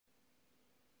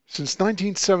Since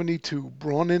 1972,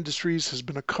 Braun Industries has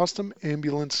been a custom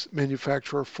ambulance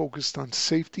manufacturer focused on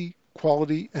safety,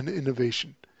 quality, and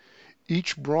innovation.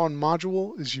 Each Braun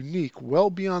module is unique well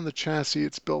beyond the chassis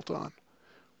it's built on.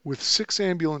 With 6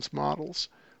 ambulance models,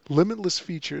 limitless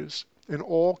features, and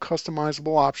all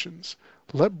customizable options,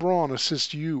 let Braun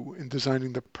assist you in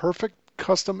designing the perfect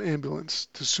custom ambulance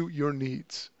to suit your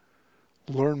needs.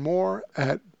 Learn more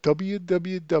at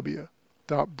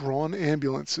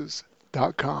www.braunambulances.com.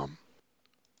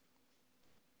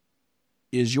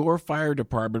 Is your fire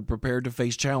department prepared to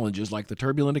face challenges like the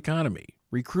turbulent economy,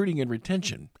 recruiting and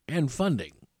retention, and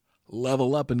funding?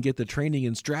 Level up and get the training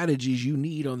and strategies you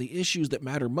need on the issues that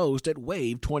matter most at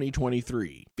WAVE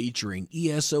 2023, featuring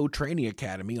ESO Training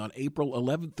Academy on April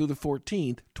 11th through the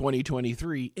 14th,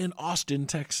 2023 in Austin,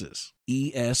 Texas.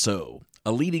 ESO,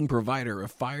 a leading provider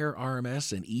of fire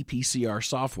RMS and EPCR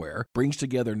software, brings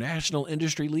together national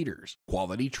industry leaders,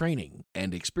 quality training,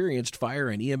 and experienced fire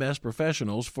and EMS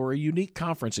professionals for a unique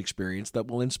conference experience that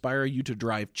will inspire you to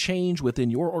drive change within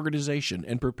your organization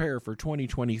and prepare for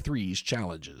 2023's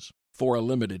challenges. For a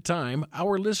limited time,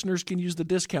 our listeners can use the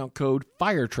discount code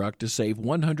FIRETRUCK to save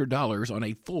 $100 on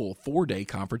a full 4-day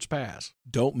conference pass.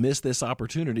 Don't miss this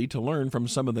opportunity to learn from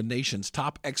some of the nation's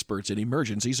top experts in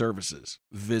emergency services.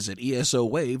 Visit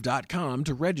ESOWAVE.com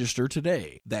to register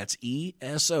today. That's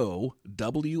ESOWAVE.com.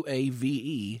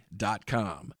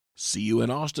 See you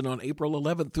in Austin on April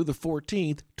 11th through the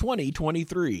 14th,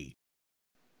 2023.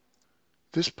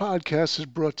 This podcast is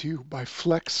brought to you by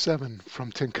Flex 7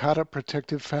 from Tenkata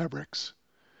Protective Fabrics.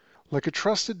 Like a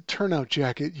trusted turnout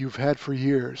jacket you've had for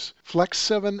years, Flex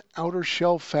 7 outer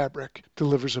shell fabric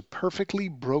delivers a perfectly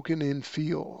broken-in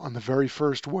feel on the very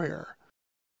first wear.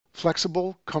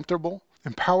 Flexible, comfortable,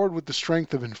 and powered with the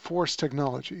strength of Enforce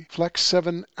technology, Flex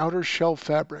 7 outer shell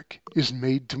fabric is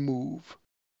made to move.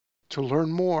 To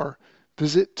learn more,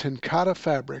 visit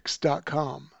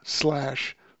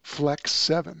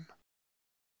tenkatafabrics.com/Flex7.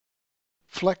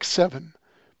 Flex 7,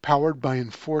 powered by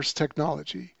Enforce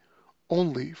technology,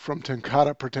 only from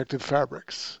Tenkata Protective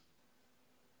Fabrics.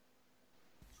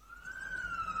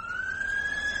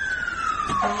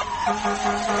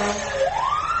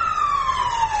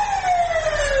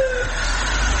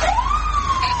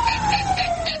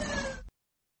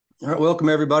 All right, welcome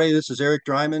everybody. This is Eric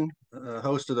Dryman,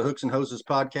 host of the Hooks and Hoses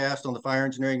podcast on the Fire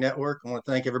Engineering Network. I want to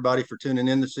thank everybody for tuning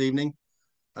in this evening.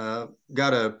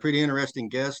 Got a pretty interesting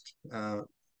guest, a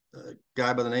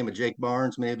guy by the name of Jake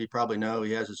Barnes. Many of you probably know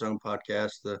he has his own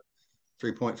podcast, the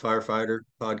 3-Point Firefighter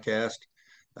podcast.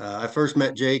 I first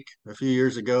met Jake a few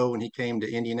years ago when he came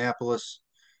to Indianapolis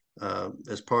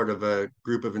as part of a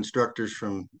group of instructors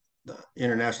from the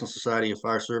International Society of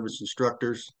Fire Service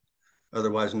Instructors,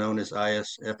 otherwise known as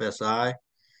ISFSI,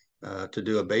 to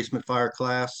do a basement fire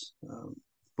class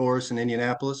for us in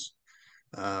Indianapolis.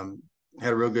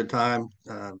 Had a real good time,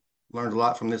 learned a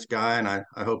lot from this guy, and I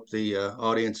hope the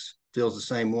audience feels the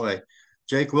same way.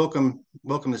 Jake, welcome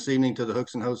this evening to the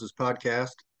Hooks and Hoses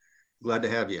podcast. Glad to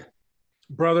have you.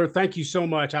 Brother, thank you so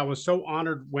much. I was so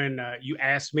honored when you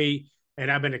asked me,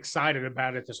 and I've been excited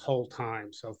about it this whole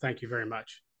time. So thank you very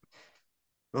much.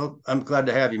 Well, I'm glad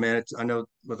to have you, man. I know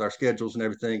with our schedules and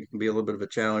everything, it can be a little bit of a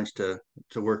challenge to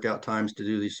work out times to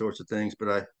do these sorts of things, but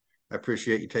I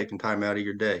appreciate you taking time out of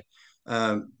your day.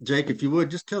 Jake, if you would,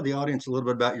 just tell the audience a little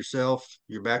bit about yourself,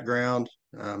 your background,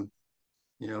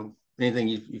 anything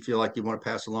you feel like you want to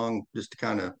pass along just to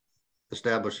kind of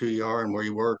establish who you are and where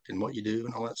you work and what you do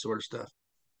and all that sort of stuff.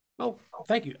 Oh,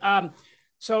 thank you.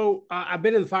 So I've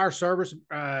been in the fire service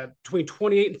between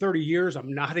 28 and 30 years.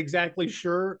 I'm not exactly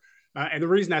sure. And the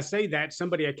reason I say that,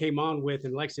 somebody I came on with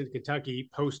in Lexington, Kentucky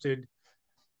posted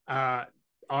our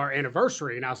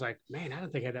anniversary. And I was like, man, I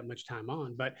don't think I had that much time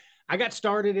on. But I got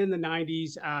started in the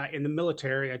 90s in the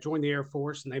military. I joined the Air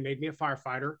Force and they made me a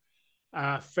firefighter.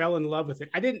 Fell in love with it.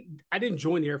 I didn't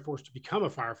join the Air Force to become a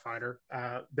firefighter.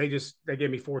 They gave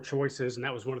me 4 choices, and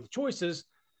that was one of the choices.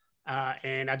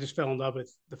 And I just fell in love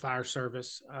with the fire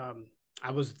service.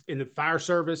 I was in the fire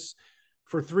service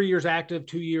for 3 years active,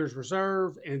 2 years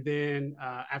reserve. And then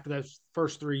after those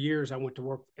first 3 years, I went to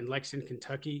work in Lexington,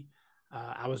 Kentucky.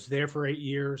 I was there for 8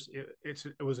 years.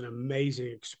 It was an amazing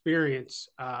experience.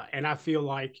 And I feel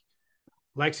like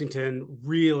Lexington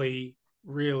really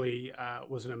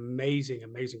was an amazing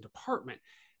department.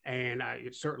 And I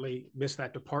certainly miss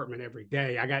that department every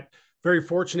day. I got very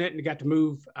fortunate and got to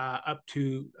move up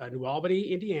to New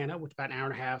Albany, Indiana, which is about an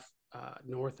hour and a half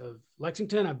north of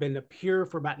Lexington. I've been up here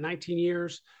for about 19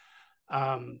 years.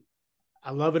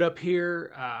 I love it up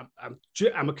here.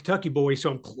 I'm a Kentucky boy,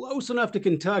 so I'm close enough to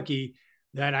Kentucky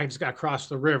that I just got to cross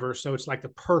the river. So it's like the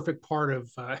perfect part of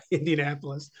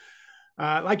Indianapolis.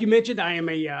 Like you mentioned, I am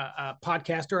a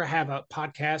podcaster. I have a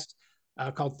podcast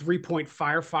called 3 Point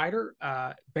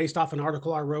Firefighter, based off an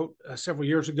article I wrote several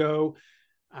years ago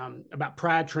about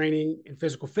pride training and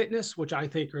physical fitness, which I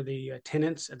think are the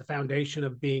tenets at the foundation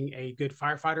of being a good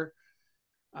firefighter.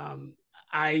 Um,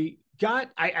 I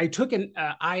took an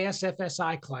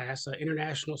ISFSI class,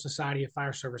 International Society of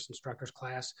Fire Service Instructors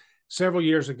class, several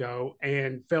years ago,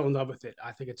 and fell in love with it.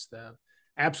 I think it's the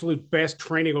absolute best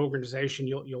training organization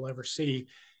you'll ever see.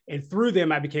 And through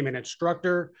them, I became an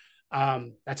instructor.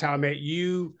 That's how I met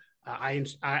you. I'm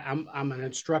an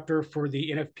instructor for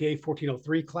the NFPA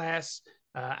 1403 class.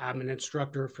 I'm an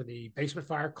instructor for the basement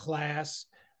fire class.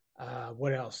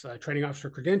 What else? Training officer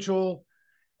credential.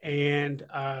 And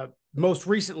most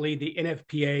recently, the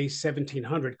NFPA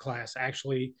 1700 class. I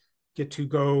actually get to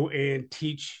go and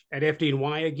teach at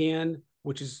FDNY again,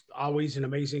 which is always an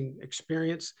amazing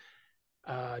experience,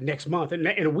 next month,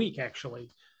 in a week,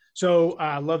 actually. So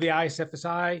I love the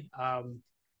ISFSI.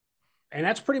 And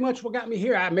that's pretty much what got me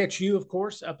here. I met you, of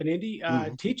course, up in Indy,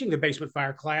 teaching the basement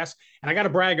fire class. And I got to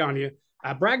brag on you.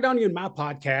 I bragged on you in my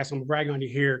podcast. I'm going to brag on you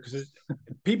here because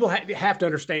people have to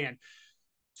understand.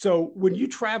 So when you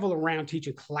travel around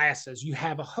teaching classes, you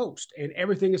have a host, and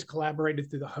everything is collaborated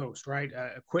through the host, right?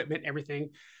 Equipment, everything.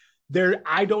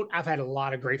 I've had a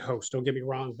lot of great hosts, don't get me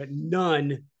wrong, but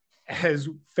none as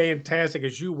fantastic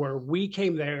as you were. We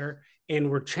came there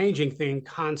and we're changing things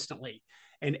constantly.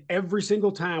 And every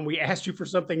single time we asked you for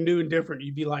something new and different,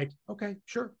 you'd be like, okay,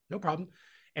 sure, no problem.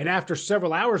 And after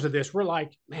several hours of this, we're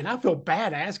like, man, I feel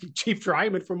bad asking Chief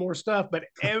Dryman for more stuff. But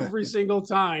every single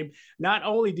time, not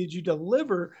only did you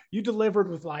delivered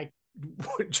with like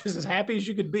just as happy as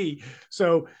you could be.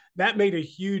 So that made a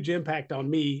huge impact on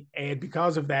me. And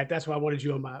because of that, that's why I wanted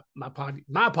you on my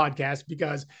podcast,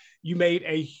 because you made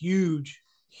a huge,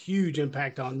 huge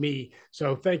impact on me.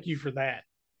 So thank you for that.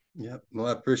 Yeah, well,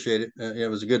 I appreciate it. It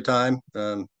was a good time.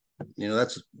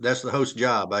 That's the host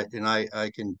job. I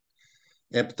can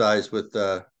empathize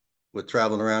with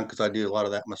traveling around because I do a lot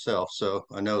of that myself. So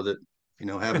I know that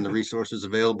having the resources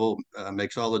available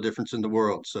makes all the difference in the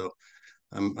world. So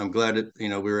I'm glad that we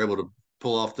were able to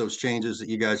pull off those changes that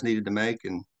you guys needed to make,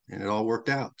 and it all worked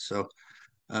out. So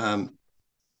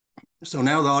so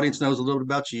now the audience knows a little bit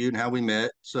about you and how we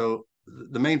met. So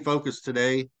the main focus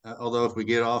today, although if we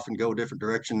get off and go a different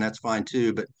direction, that's fine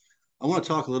too. But I want to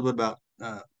talk a little bit about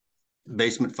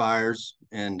basement fires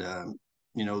and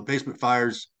basement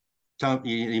fires.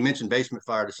 You mentioned basement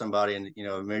fire to somebody, and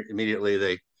immediately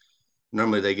they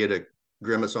get a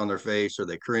grimace on their face, or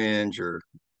they cringe, or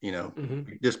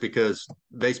just because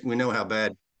we know how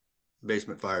bad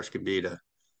basement fires can be to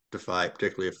fight,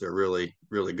 particularly if they're really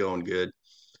really going good.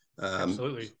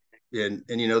 Absolutely. And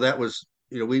that was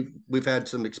we've had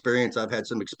some experience. I've had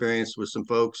some experience with some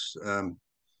folks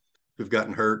who've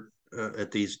gotten hurt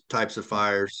at these types of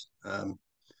fires,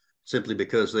 simply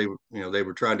because they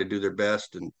were trying to do their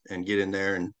best and get in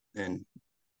there and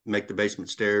make the basement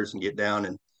stairs and get down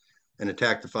and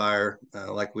attack the fire,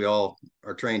 like we all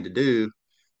are trained to do.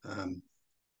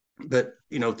 But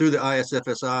through the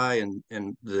ISFSI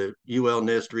and the UL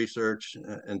NIST research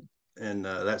and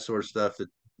that sort of stuff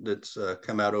that's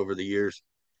come out over the years,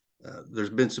 there's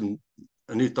been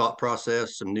a new thought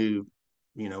process, some new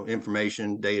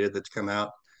information, data that's come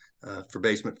out for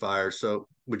basement fires. So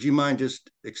would you mind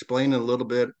just explaining a little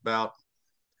bit about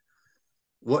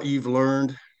what you've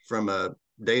learned from a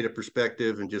data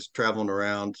perspective and just traveling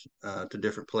around to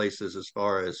different places, as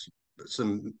far as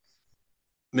some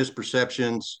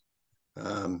misperceptions,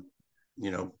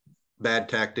 bad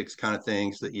tactics, kind of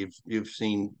things that you've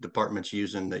seen departments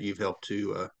using that you've helped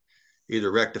to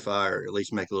either rectify or at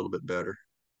least make a little bit better?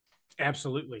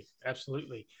 Absolutely.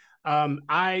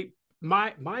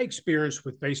 My experience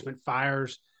with basement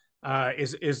fires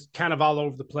is kind of all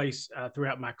over the place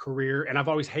throughout my career, and I've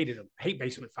always hate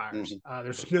basement fires. Mm-hmm.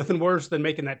 There's nothing worse than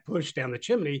making that push down the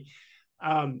chimney.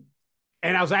 And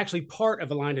I was actually part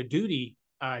of a line of duty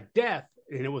death,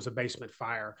 and it was a basement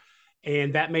fire,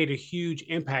 and that made a huge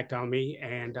impact on me.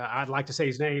 And I'd like to say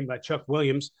his name, Chuck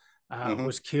Williams,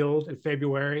 was killed in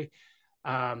February.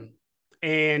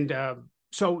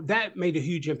 So that made a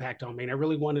huge impact on me. And I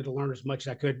really wanted to learn as much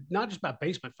as I could, not just about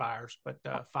basement fires, but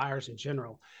fires in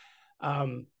general.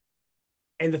 And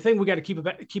the thing we got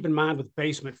to keep in mind with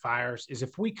basement fires is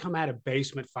if we come at a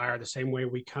basement fire the same way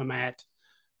we come at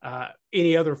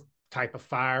any other type of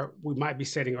fire, we might be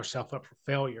setting ourselves up for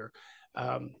failure.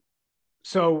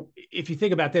 So if you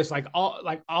think about this, all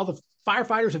the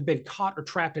firefighters have been caught or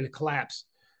trapped in a collapse,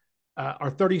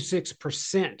 are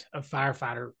 36% of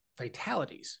firefighter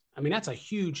fatalities. I mean, that's a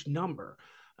huge number.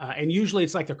 And usually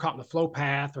it's like they're caught in the flow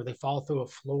path or they fall through a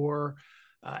floor.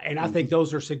 And I think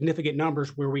those are significant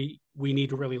numbers where we need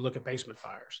to really look at basement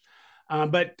fires.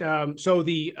 So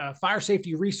the Fire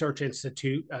Safety Research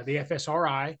Institute, the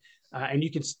FSRI, and you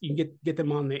can get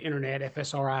them on the internet,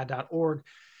 fsri.org,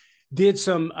 did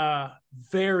some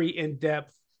very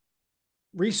in-depth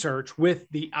research with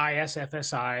the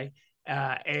ISFSI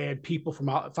and people from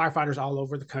firefighters all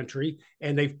over the country,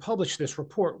 and they've published this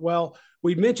report. Well,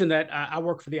 we mentioned that I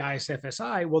work for the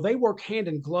ISFSI. Well, they work hand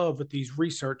in glove with these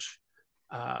research,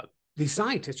 these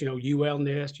scientists, UL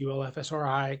NIST, UL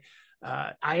FSRI.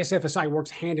 ISFSI works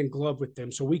hand in glove with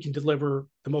them so we can deliver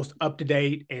the most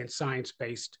up-to-date and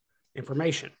science-based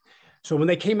information. So when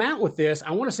they came out with this,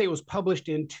 I want to say it was published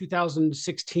in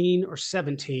 2016 or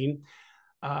 17.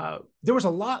 There was a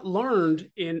lot learned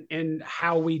in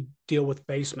how we deal with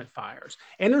basement fires.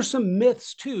 And there's some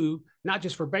myths too, not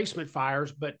just for basement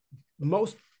fires, but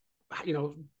most,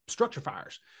 structure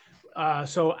fires.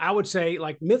 So I would say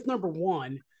like myth number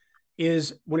one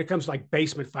is when it comes to like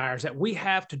basement fires, that we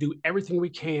have to do everything we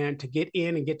can to get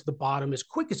in and get to the bottom as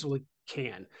quick as we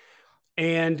can.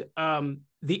 And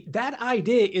that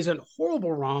idea isn't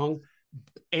horrible wrong.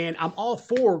 And I'm all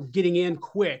for getting in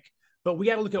quick, but we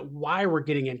got to look at why we're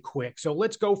getting in quick. So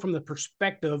let's go from the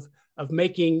perspective of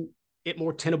making it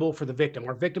more tenable for the victim.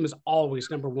 Our victim is always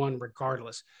number one,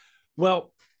 regardless.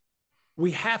 Well,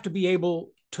 we have to be able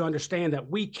to understand that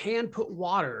we can put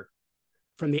water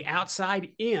from the outside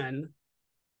in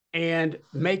and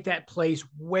make that place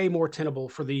way more tenable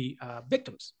for the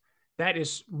victims. That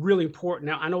is really important.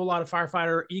 Now, I know a lot of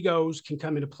firefighter egos can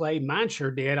come into play. Mine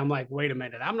sure did. I'm like, wait a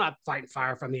minute, I'm not fighting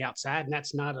fire from the outside. And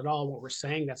that's not at all what we're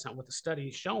saying. That's not what the study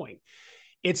is showing.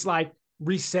 It's like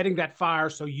resetting that fire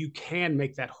so you can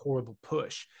make that horrible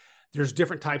push. There's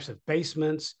different types of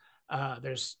basements.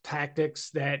 There's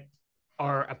tactics that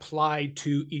are applied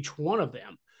to each one of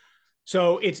them.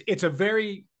 So it's a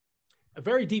very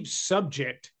deep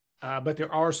subject, but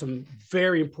there are some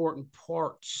very important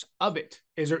parts of it.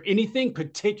 Is there anything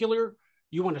particular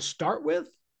you want to start with?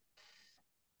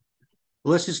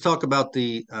 Let's just talk about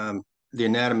the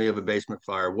anatomy of a basement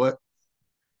fire. What,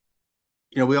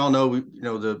 we all know,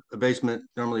 a basement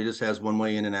normally just has one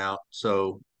way in and out.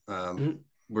 So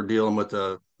we're dealing with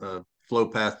a flow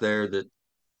path there that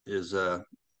is going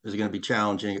to be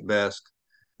challenging at best.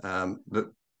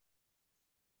 But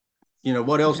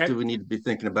what else do we need to be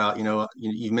thinking about?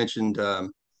 You mentioned,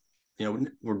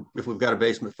 if we've got a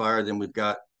basement fire, then we've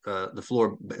got the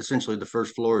floor. Essentially, the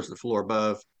first floor is the floor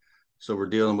above. So we're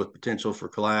dealing with potential for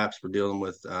collapse. We're dealing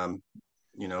with,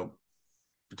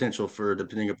 potential for,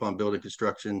 depending upon building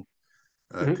construction,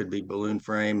 could be balloon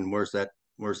frame, and where's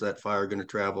that fire going to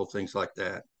travel? Things like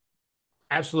that.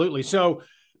 Absolutely. So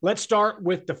let's start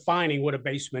with defining what a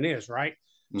basement is, right?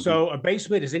 So a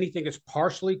basement is anything that's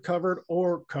partially covered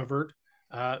or covered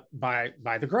by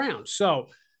the ground. So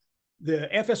the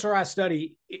FSRI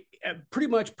study pretty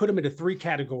much put them into three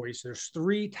categories. There's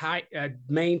three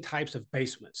main types of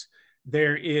basements.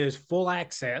 There is full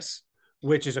access,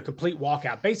 which is a complete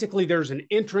walkout. Basically, there's an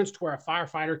entrance to where a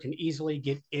firefighter can easily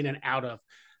get in and out of.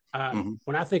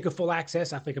 When I think of full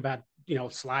access, I think about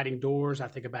sliding doors. I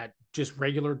think about just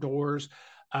regular doors.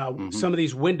 Some of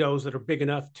these windows that are big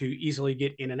enough to easily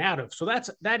get in and out of. So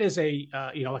that is a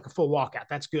like a full walkout.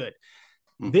 That's good.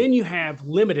 Then you have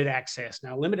limited access.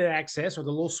 Now, limited access are the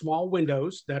little small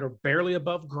windows that are barely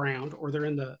above ground, or they're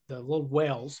in the little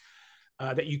wells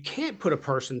that you can't put a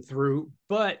person through,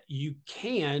 but you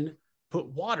can put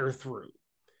water through.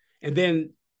 And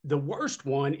then the worst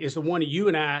one is the one that you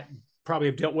and I probably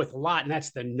have dealt with a lot, and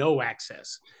that's the no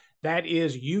access. That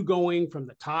is you going from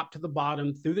the top to the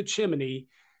bottom through the chimney,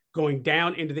 going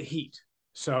down into the heat.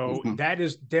 So that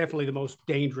is definitely the most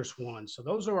dangerous one. So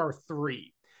those are our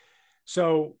three.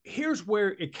 So here's where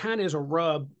it kind of is a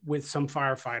rub with some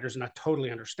firefighters, and I totally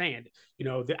understand.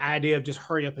 The idea of just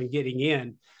hurry up and getting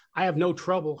in. I have no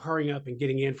trouble hurrying up and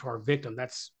getting in for our victim.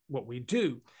 That's what we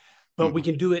do. But we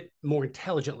can do it more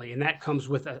intelligently, and that comes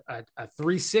with a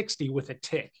 360 with a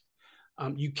tick.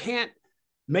 You can't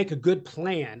make a good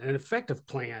plan, an effective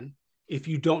plan, if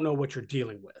you don't know what you're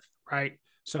dealing with, right?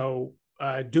 So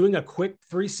doing a quick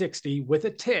 360 with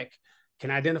a tick can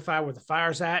identify where the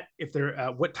fire's at, if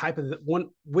they're which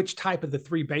type of the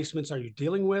three basements are you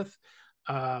dealing with,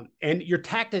 and your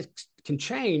tactics can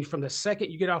change from the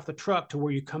second you get off the truck to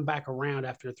where you come back around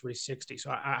after a 360. So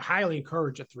I highly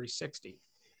encourage a 360.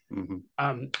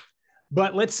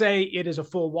 But let's say it is a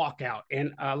full walkout,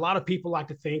 and a lot of people like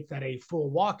to think that a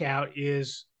full walkout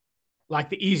is like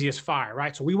the easiest fire,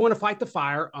 right? So we want to fight the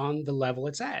fire on the level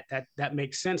it's at. That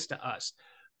makes sense to us,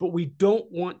 but we don't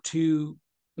want to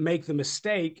make the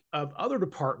mistake of other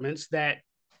departments that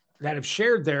have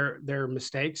shared their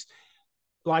mistakes.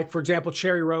 Like, for example,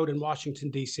 Cherry Road in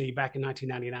Washington, D.C. back in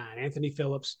 1999, Anthony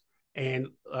Phillips and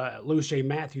Louis J.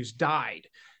 Matthews died.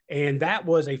 And that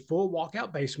was a full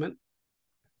walkout basement.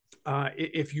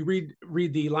 If you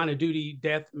read the line of duty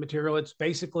death material, it's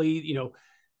basically,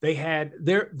 they had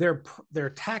their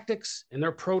tactics and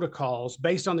their protocols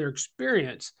based on their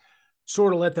experience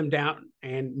sort of let them down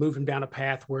and moved them down a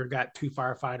path where it got 2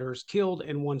 firefighters killed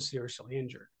and 1 seriously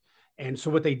injured. And so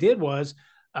what they did was,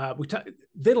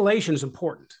 ventilation is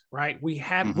important, right? We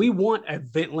want a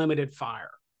vent limited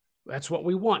fire. That's what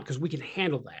we want because we can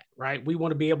handle that, right? We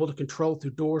want to be able to control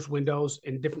through doors, windows,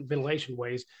 and different ventilation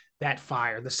ways that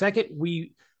fire. The second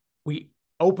we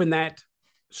open that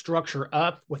structure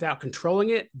up without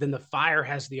controlling it, then the fire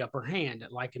has the upper hand,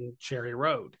 like in Cherry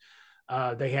Road.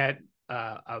 They had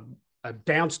a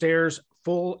downstairs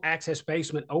full access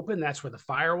basement open. That's where the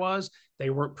fire was.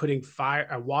 They weren't putting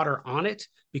water on it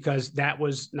because that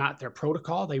was not their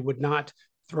protocol. They would not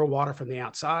throw water from the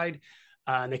outside.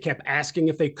 And they kept asking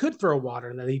if they could throw water,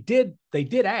 and they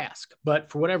did ask,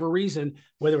 but for whatever reason,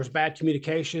 whether it was bad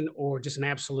communication or just an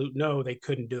absolute no, they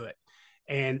couldn't do it.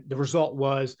 And the result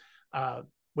was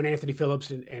when Anthony Phillips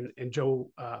and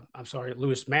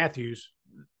Louis Matthews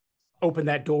opened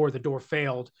that door, the door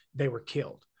failed, they were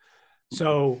killed.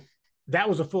 So that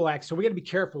was a full act. So we got to be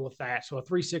careful with that. So a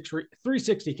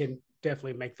 360 can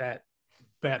definitely make that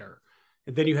better.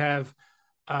 And then you have,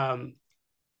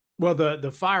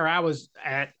 the fire I was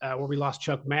at where we lost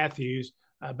Chuck Matthews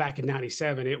back in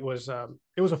 '97, it was a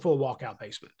full walkout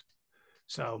basement.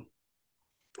 So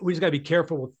we just got to be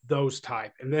careful with those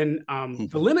type. And then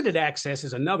the limited access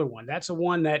is another one. That's a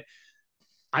one that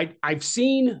I've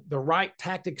seen the right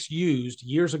tactics used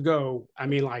years ago. I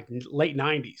mean, like late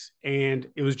 '90s. And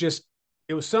it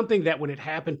was something that when it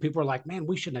happened, people were like, man,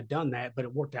 we shouldn't have done that, but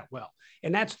it worked out well.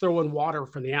 And that's throwing water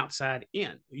from the outside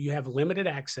in. You have limited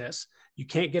access. You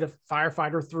can't get a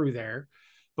firefighter through there.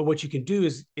 But what you can do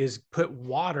is put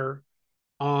water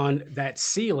on that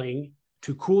ceiling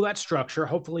to cool that structure,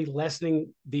 hopefully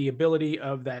lessening the ability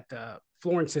of that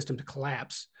flooring system to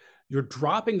collapse. You're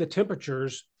dropping the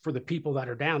temperatures for the people that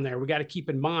are down there. We got to keep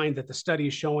in mind that the study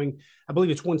is showing, I believe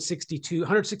it's 162,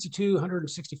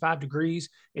 165 degrees,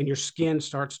 and your skin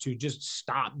starts to just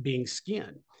stop being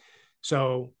skin.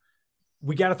 So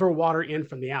we got to throw water in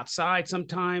from the outside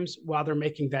sometimes while they're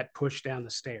making that push down the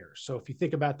stairs. So if you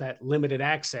think about that limited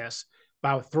access,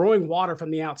 by throwing water from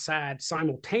the outside,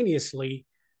 simultaneously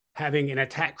having an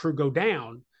attack crew go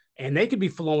down, and they could be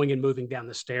flowing and moving down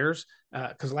the stairs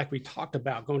because like we talked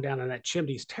about, going down on that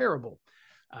chimney is terrible.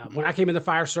 When I came in the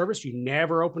fire service, you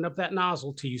never opened up that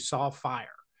nozzle till you saw fire.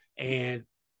 And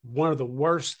one of the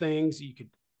worst things you could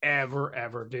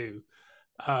ever do.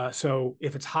 So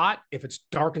if it's hot, if it's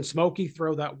dark and smoky,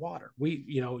 throw that water.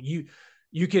 You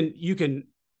can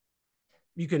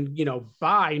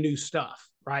buy new stuff,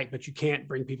 right? But you can't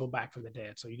bring people back from the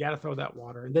dead. So you got to throw that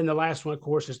water. And then the last one, of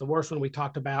course, is the worst one we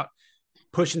talked about,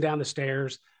 pushing down the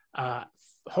stairs,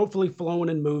 hopefully flowing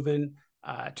and moving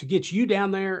to get you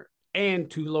down there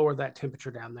and to lower that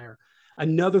temperature down there.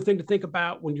 Another thing to think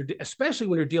about especially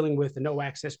when you're dealing with a no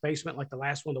access basement, like the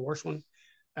last one, the worst one,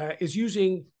 is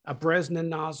using a Bresnan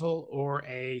nozzle or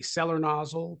a cellar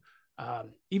nozzle,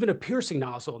 even a piercing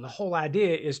nozzle. And the whole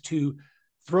idea is to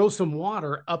throw some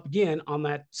water up again on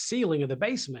that ceiling of the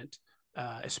basement,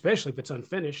 especially if it's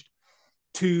unfinished,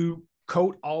 to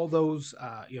coat all those,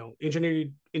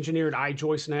 engineered eye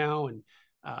joists now and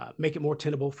make it more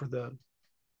tenable for the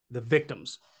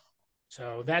victims.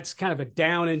 So that's kind of a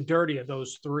down and dirty of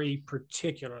those three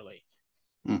particularly.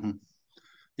 Mm-hmm.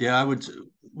 Yeah,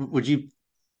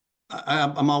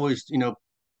 I'm always,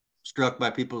 struck by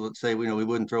people that say, we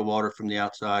wouldn't throw water from the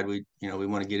outside. We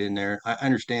want to get in there. I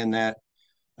understand that.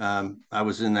 I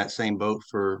was in that same boat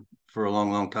for a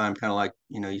long time, kind of like,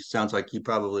 it sounds like you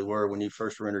probably were when you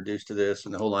first were introduced to this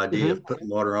and the whole idea of putting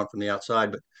water on from the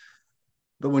outside.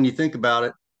 But when you think about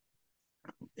it,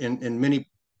 in many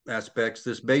aspects,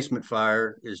 this basement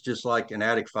fire is just like an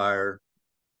attic fire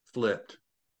flipped.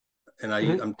 And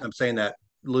I'm saying that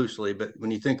loosely, but when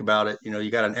you think about it,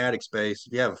 you got an attic space.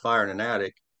 If you have a fire in an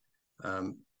attic,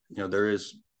 there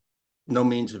is no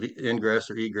means of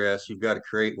ingress or egress. You've got to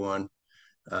create one.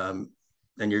 And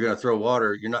you're going to throw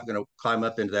water. You're not going to climb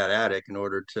up into that attic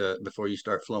before you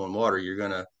start flowing water. You're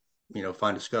going to,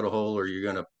 find a scuttle hole, or you're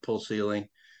going to pull ceiling.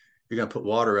 You're going to put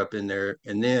water up in there.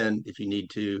 And then if you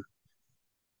need to,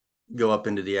 go up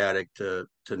into the attic to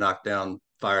knock down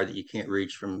fire that you can't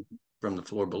reach from the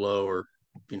floor below, or,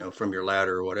 from your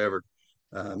ladder or whatever.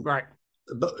 Right.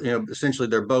 But, essentially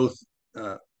they're both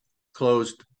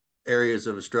closed areas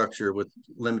of a structure with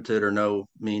limited or no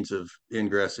means of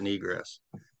ingress and egress.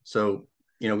 So,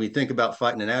 when you think about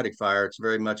fighting an attic fire, it's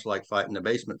very much like fighting a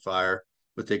basement fire,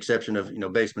 with the exception of,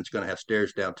 basement's going to have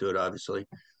stairs down to it, obviously,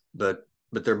 but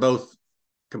they're both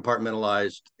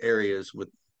compartmentalized areas with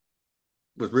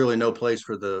really no place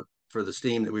for the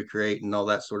steam that we create and all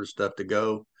that sort of stuff to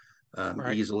go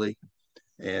Right. easily.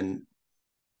 And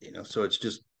so it's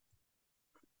just,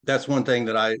 that's one thing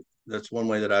that's one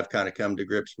way that I've kind of come to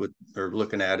grips with, or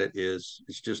looking at it, is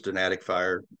it's just an attic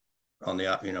fire on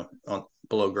the on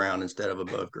below ground instead of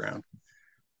above ground.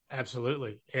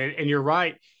 Absolutely, and you're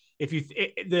right. If you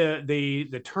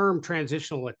the term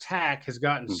transitional attack has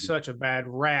gotten such a bad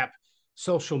rap,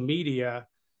 social media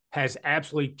has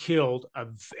absolutely killed a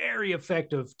very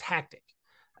effective tactic,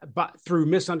 but through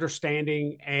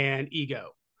misunderstanding and ego.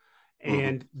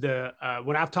 And the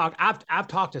when I've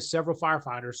talked to several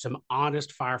firefighters, some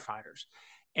honest firefighters,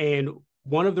 and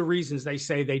one of the reasons they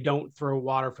say they don't throw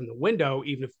water from the window,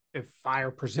 even if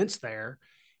fire presents there,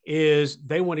 is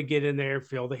they want to get in there and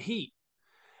feel the heat.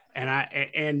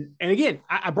 And again,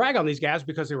 I brag on these guys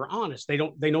because they were honest. They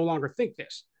no longer think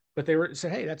this, but they were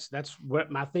said, hey, that's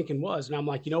what my thinking was. And I'm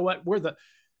like, you know what? We're the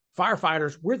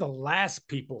firefighters. We're the last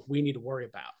people we need to worry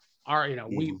about.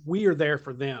 We are there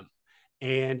for them,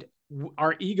 and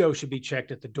our ego should be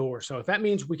checked at the door. So if that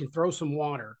means we can throw some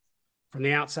water from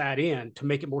the outside in to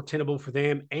make it more tenable for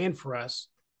them and for us,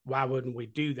 why wouldn't we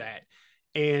do that?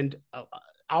 And I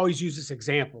always use this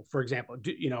example. For example,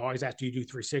 I always ask, do you do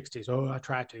 360s? Oh, I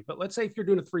try to. But let's say if you're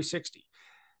doing a 360,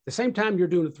 the same time you're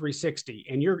doing a 360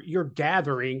 and you're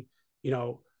gathering,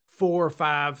 4 or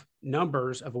 5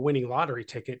 numbers of a winning lottery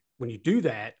ticket. When you do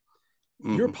that,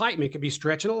 your pikeman could be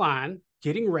stretching a line,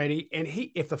 getting ready, and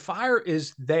if the fire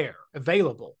is there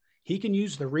available, he can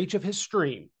use the reach of his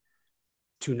stream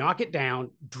to knock it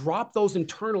down, drop those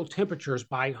internal temperatures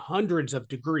by hundreds of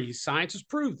degrees. Science has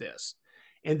proved this.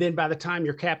 And then by the time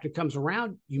your captain comes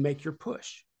around, you make your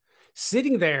push.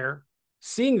 Sitting there,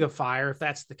 seeing the fire, if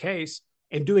that's the case,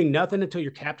 and doing nothing until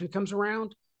your captain comes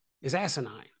around is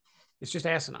asinine. It's just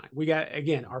asinine.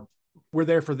 We're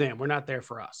there for them. We're not there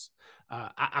for us.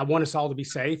 I want us all to be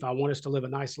safe. I want us to live a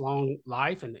nice long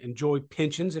life and enjoy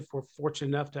pensions if we're fortunate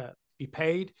enough to be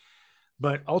paid.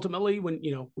 But ultimately, when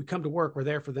we come to work, we're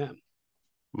there for them.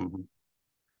 Mm-hmm.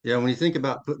 Yeah, when you think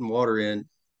about putting water in,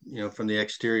 from the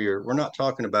exterior, we're not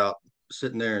talking about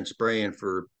sitting there and spraying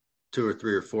for 2 or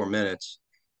 3 or 4 minutes.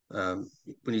 When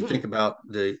you think about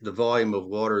the volume of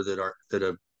water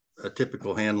that a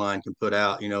typical hand line can put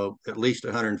out, at least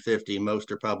 150.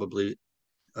 Most are probably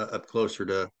up closer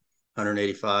to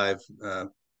 185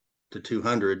 to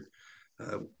 200.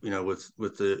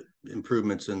 With the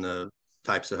improvements in the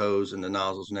types of hose and the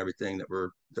nozzles and everything that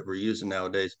we're using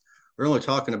nowadays, we're only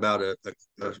talking about a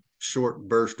short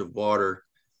burst of water.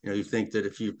 You think that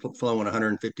if you're flowing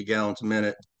 150 gallons a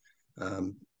minute,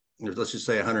 let's just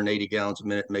say 180 gallons a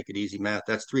minute, make it easy math,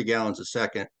 that's 3 gallons a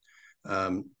second.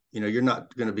 You're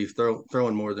not going to be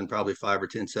throwing more than probably 5 or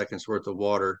 10 seconds worth of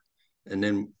water. And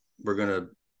then we're going to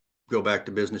go back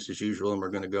to business as usual. And we're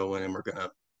going to go in and we're going to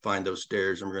find those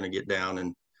stairs and we're going to get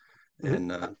down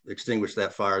and extinguish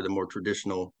that fire the more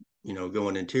traditional,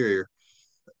 going interior.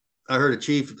 I heard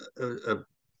a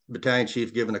battalion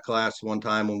chief giving a class one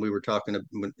time when we were talking,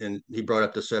 and he brought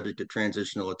up the subject of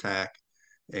transitional attack.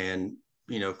 And,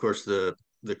 of course, the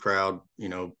crowd,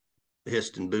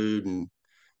 hissed and booed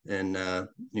and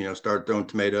started throwing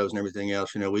tomatoes and everything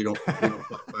else. We don't fight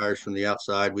fires from the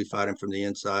outside. We fight them from the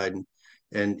inside.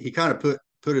 And he kind of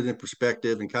put it in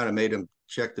perspective and kind of made them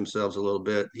check themselves a little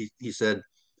bit. He said,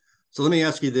 so let me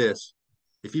ask you this.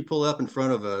 If you pull up in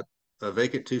front of a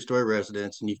vacant 2-story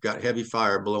residence and you've got heavy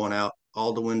fire blowing out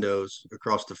all the windows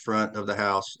across the front of the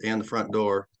house and the front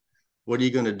door, what are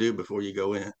you going to do before you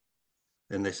go in?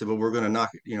 And they said, well, we're going to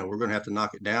knock it, we're going to have to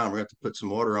knock it down. We're going to have to put some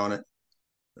water on it,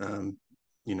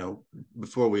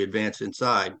 before we advance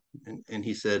inside. And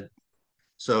he said,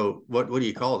 so what do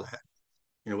you call that?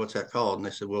 What's that called? And they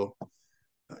said, well,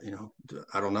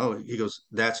 I don't know. He goes,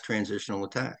 that's transitional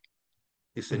attack.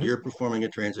 He said, you're performing a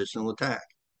transitional attack.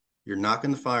 You're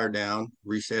knocking the fire down,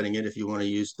 resetting it, if you want to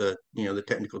use the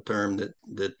technical term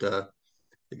that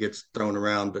gets thrown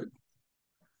around, but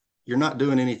you're not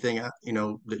doing anything,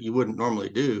 that you wouldn't normally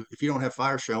do. If you don't have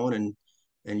fire showing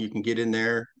and you can get in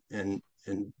there and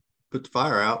put the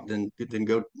fire out, then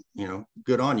go,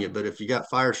 good on you. But if you got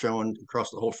fire showing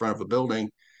across the whole front of a building,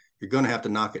 you're going to have to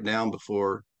knock it down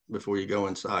before you go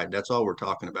inside. That's all we're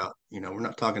talking about. We're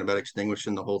not talking about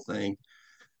extinguishing the whole thing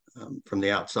from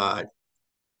the outside.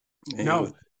 And,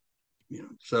 No.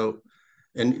 so,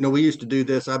 and we used to do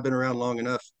this. I've been around long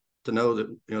enough to know that,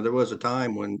 there was a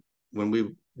time when we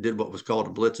did what was called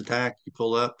a blitz attack. You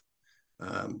pull up,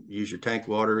 use your tank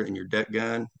water and your deck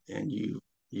gun, and you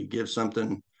give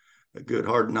something a good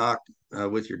hard knock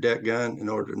with your deck gun in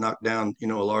order to knock down, a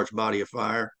large body of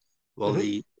fire, while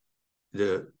the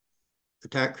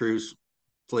attack crews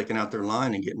flicking out their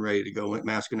line and getting ready to go in,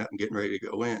 masking up and getting ready to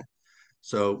go in.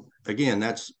 So again,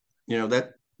 that's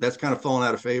that's kind of fallen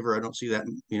out of favor. I don't see that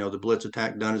the blitz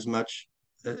attack done as much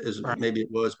as Right. maybe it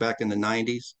was back in the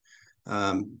 90s.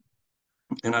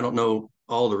 And I don't know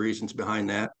all the reasons behind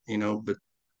that,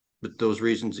 but those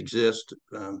reasons exist.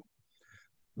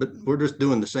 But we're just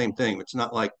doing the same thing. It's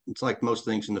like most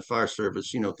things in the fire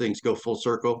service, things go full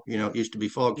circle. It used to be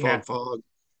fog, Yeah. fog, fog.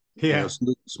 Yeah.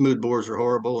 Smooth bores are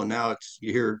horrible. And now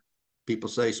you hear people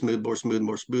say smooth bore, smooth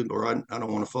bore, smooth bore. I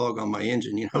don't want a fog on my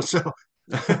engine, so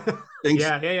things,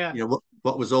 Yeah. Yeah. Yeah.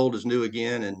 what was old is new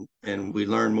again. And we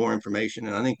learn more information.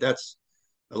 And I think that's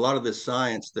a lot of this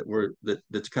science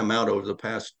that's come out over the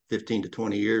past 15 to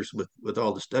 20 years with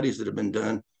all the studies that have been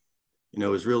done,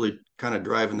 is really kind of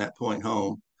driving that point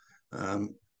home.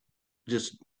 Um,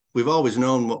 just we've always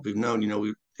known what we've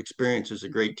known. Experience is a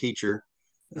great teacher,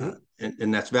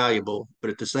 and that's valuable.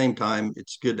 But at the same time,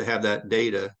 it's good to have that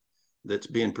data that's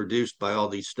being produced by all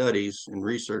these studies and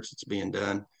research that's being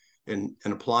done, and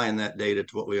applying that data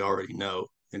to what we already know.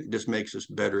 And it just makes us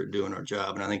better at doing our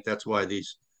job. And I think that's why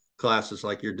these classes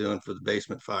like you're doing for the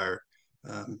basement fire,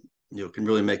 can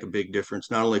really make a big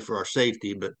difference, not only for our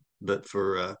safety, but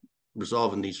for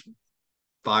resolving these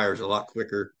fires a lot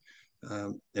quicker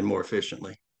and more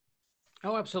efficiently.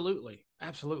 Oh, absolutely.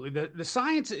 Absolutely. The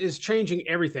science is changing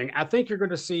everything. I think you're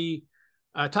going to see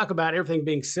talk about everything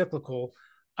being cyclical.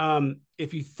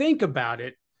 If you think about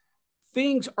it,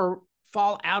 things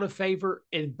fall out of favor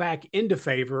and back into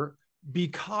favor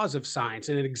because of science.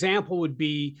 And an example would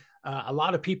be a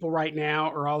lot of people right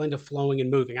now are all into flowing and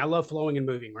moving. I love flowing and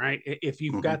moving, right? If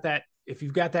you've got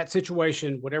that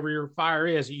situation, whatever your fire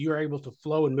is, you're able to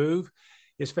flow and move,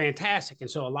 is fantastic. And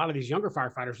so a lot of these younger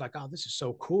firefighters are like, oh, this is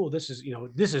so cool. This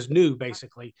is new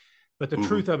basically. But the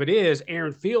truth of it is,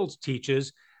 Aaron Fields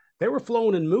teaches they were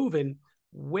flowing and moving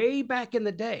way back in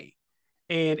the day.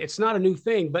 And it's not a new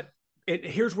thing, but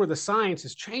here's where the science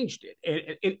has changed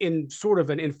it in sort of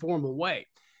an informal way.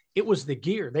 It was the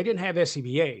gear. They didn't have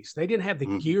SCBAs. They didn't have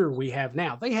the gear we have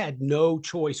now. They had no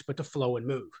choice but to flow and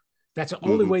move. That's the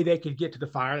only way they could get to the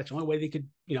fire. That's the only way they could,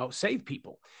 save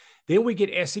people. Then we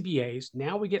get SCBAs.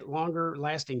 Now we get longer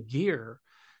lasting gear.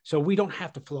 So we don't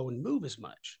have to flow and move as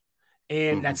much.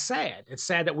 And that's sad. It's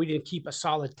sad that we didn't keep a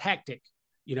solid tactic.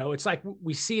 It's like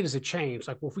we see it as a change.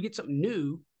 Like, well, if we get something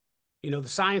new, the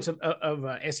science of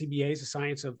SCBAs, the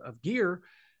science of gear,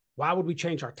 why would we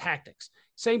change our tactics?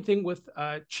 Same thing with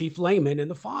Chief Lehman and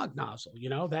the fog nozzle.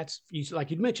 That's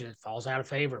like you'd mentioned, it falls out of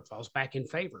favor, it falls back in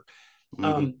favor.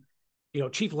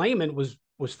 Chief Lehman was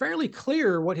fairly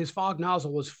clear what his fog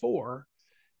nozzle was for.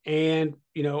 And,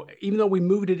 even though we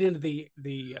moved it into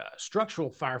the structural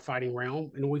firefighting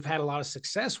realm and we've had a lot of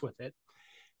success with it,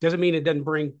 doesn't mean it doesn't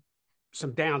bring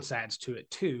some downsides to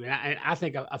it too. And I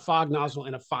think a fog nozzle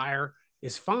in a fire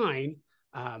is fine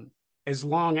as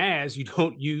long as you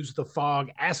don't use the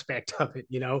fog aspect of it,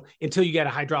 until you got to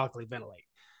hydraulically ventilate.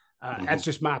 That's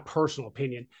just my personal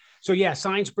opinion. So yeah,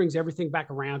 science brings everything back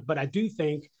around. But I do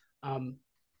think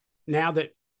now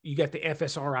that you got the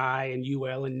FSRI and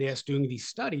UL and NIST doing these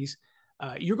studies,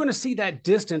 you're going to see that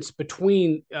distance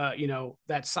between,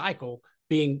 that cycle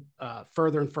being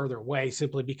further and further away,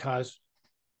 simply because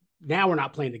now we're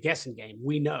not playing the guessing game.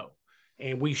 We know,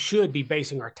 and we should be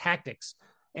basing our tactics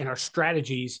and our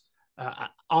strategies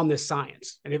on this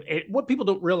science. And what people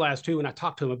don't realize too, when I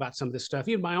talk to them about some of this stuff,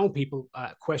 even my own people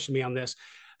question me on this.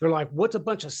 They're like, what's a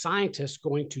bunch of scientists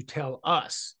going to tell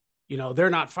us? They're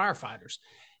not firefighters.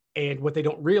 And what they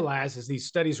don't realize is these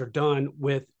studies are done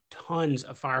with tons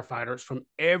of firefighters from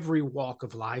every walk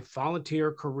of life,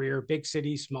 volunteer, career, big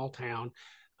city, small town,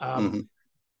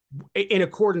 in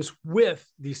accordance with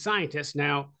these scientists.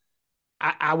 Now,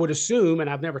 I would assume, and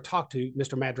I've never talked to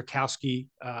Mr. Madrikowski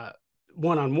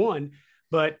one-on-one,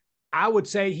 but I would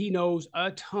say he knows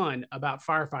a ton about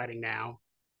firefighting now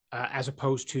as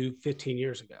opposed to 15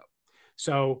 years ago.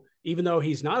 So even though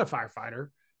he's not a firefighter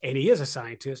and he is a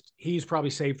scientist, he's probably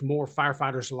saved more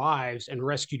firefighters' lives and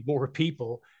rescued more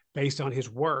people based on his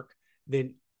work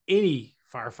than any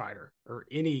firefighter or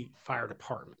any fire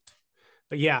department.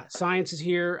 But yeah, science is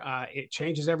here. It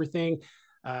changes everything.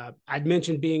 I'd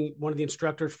mentioned being one of the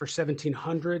instructors for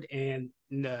 1700, and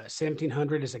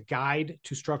 1700 is a guide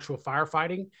to structural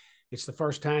firefighting. It's the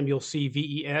first time you'll see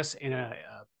VES in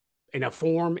in a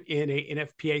form in a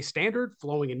NFPA standard,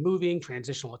 flowing and moving,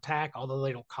 transitional attack, although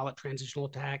they don't call it transitional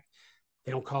attack.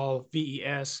 They don't call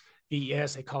VES,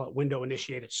 they call it window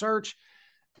initiated search,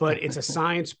 but it's a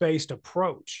science-based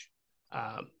approach.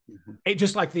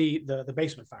 Just like the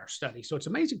basement fire study. So it's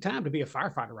an amazing time to be a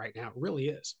firefighter right now. It really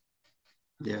is.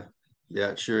 Yeah,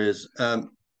 it sure is.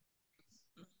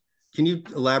 Can you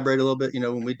elaborate a little bit?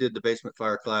 When we did the basement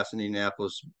fire class in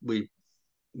Indianapolis, we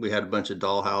had a bunch of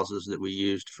doll houses that we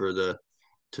used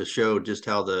to show just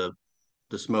how the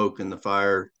smoke and the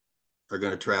fire are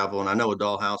going to travel. And I know a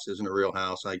doll house isn't a real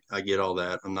house. I get all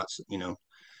that. I'm not,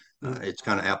 it's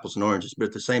kind of apples and oranges, but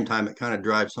at the same time, it kind of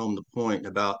drives home the point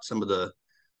about some of the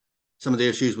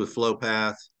issues with flow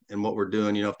path and what we're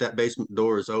doing. If that basement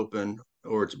door is open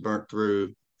or it's burnt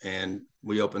through and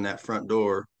we open that front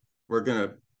door, we're going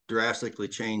to drastically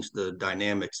change the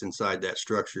dynamics inside that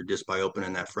structure just by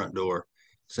opening that front door,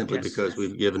 simply because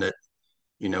we've given it,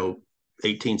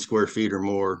 18 square feet or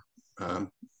more,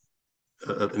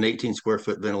 an 18 square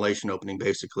foot ventilation opening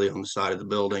basically on the side of the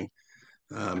building.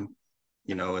 And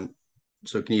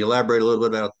so can you elaborate a little bit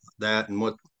about that and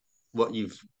what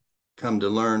you've come to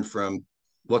learn from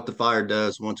what the fire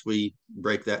does once we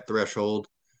break that threshold,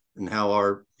 and how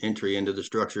our entry into the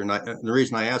structure. And the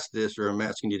reason I asked this, or I'm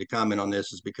asking you to comment on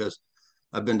this, is because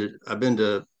I've been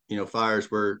to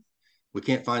fires where we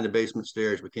can't find the basement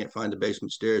stairs, but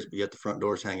yet the front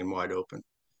door's hanging wide open.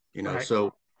 Right.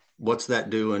 So what's that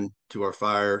doing to our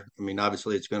fire? I mean,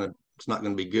 obviously it's not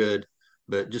gonna be good,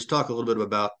 but just talk a little bit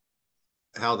about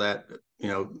how that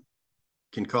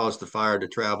can cause the fire to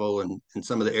travel, and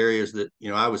some of the areas that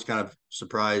I was kind of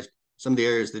surprised, some of the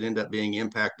areas that end up being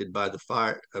impacted by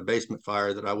a basement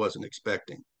fire that I wasn't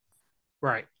expecting.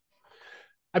 Right.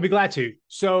 I'd be glad to.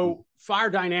 So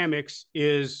fire dynamics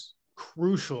is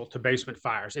crucial to basement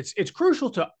fires. It's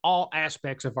crucial to all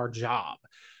aspects of our job.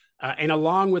 And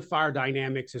along with fire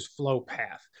dynamics is flow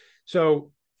path.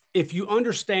 So if you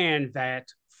understand that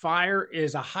fire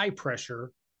is a high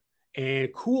pressure and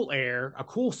a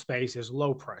cool space is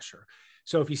low pressure.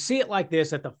 So if you see it like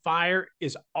this, that the fire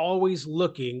is always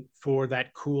looking for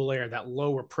that cool air, that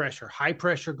lower pressure. High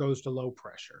pressure goes to low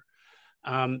pressure.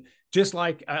 Just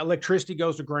like electricity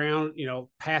goes to ground,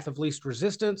 path of least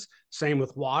resistance. Same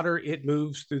with water. It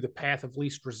moves through the path of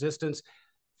least resistance.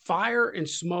 Fire and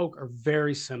smoke are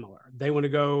very similar. They want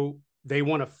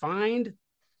to find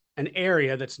an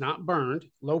area that's not burned,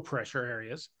 low pressure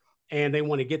areas, and they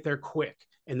want to get there quick.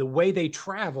 And the way they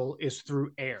travel is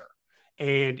through air.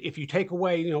 And if you take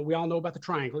away, we all know about the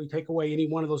triangle, you take away any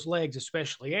one of those legs,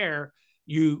 especially air,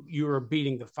 you are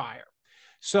beating the fire.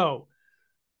 So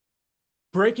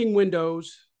breaking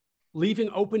windows,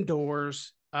 leaving open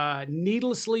doors,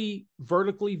 needlessly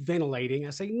vertically ventilating.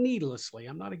 I say needlessly.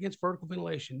 I'm not against vertical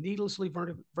ventilation. Needlessly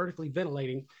vertically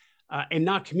ventilating and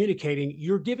not communicating.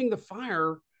 You're giving the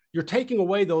fire, you're taking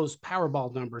away those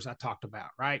Powerball numbers I talked about,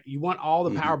 right? You want all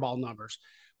the Powerball numbers.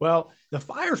 Well, the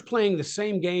fire's playing the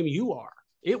same game you are.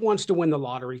 It wants to win the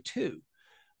lottery too.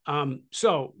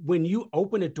 So when you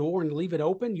open a door and leave it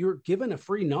open, you're giving a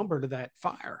free number to that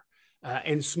fire.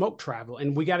 And smoke travel.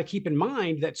 And we got to keep in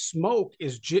mind that smoke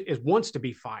wants to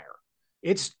be fire.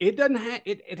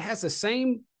 It has the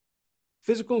same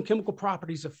physical and chemical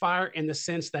properties of fire in the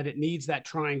sense that it needs that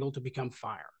triangle to become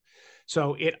fire.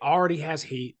 So it already has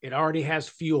heat. It already has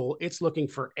fuel. It's looking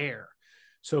for air.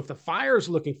 So if the fire is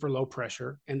looking for low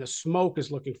pressure and the smoke is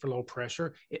looking for low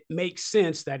pressure, it makes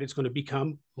sense that it's going to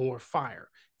become more fire.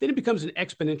 Then it becomes an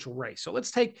exponential race. So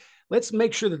let's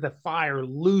make sure that the fire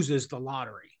loses the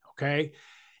lottery. Okay.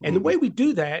 And the way we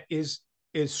do that is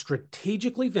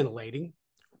strategically ventilating,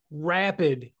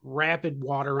 rapid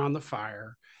water on the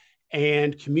fire,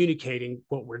 and communicating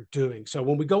what we're doing. So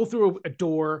when we go through a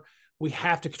door, we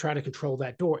have to try to control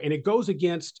that door. And it goes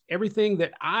against everything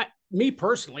that me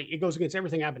personally, it goes against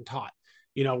everything I've been taught.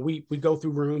 We go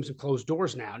through rooms and close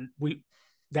doors now.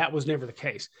 That was never the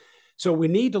case. So we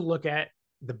need to look at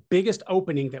the biggest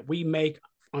opening that we make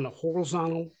on a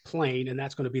horizontal plane, and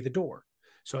that's going to be the door.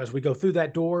 So as we go through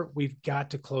that door, we've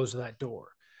got to close that door.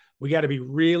 We got to be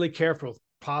really careful with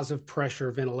positive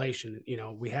pressure ventilation.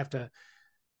 We have to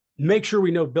make sure we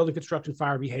know building construction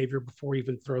fire behavior before we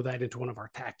even throw that into one of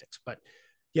our tactics. But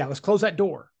yeah, let's close that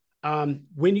door.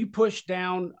 When you push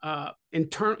down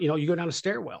you go down a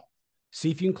stairwell, see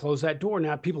if you can close that door.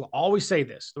 Now, people always say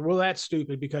this, well, that's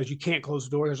stupid because you can't close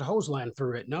the door. There's a hose line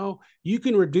through it. No, you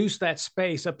can reduce that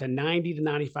space up to 90 to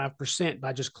 95%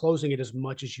 by just closing it as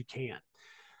much as you can.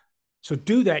 So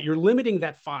do that. You're limiting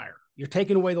that fire. You're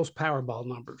taking away those Powerball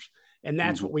numbers. And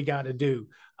that's what we got to do.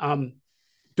 And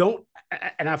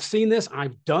I've seen this,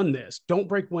 I've done this. Don't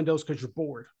break windows because you're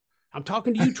bored. I'm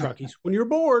talking to you, truckies. When you're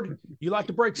bored, you like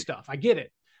to break stuff. I get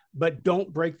it, but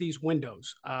don't break these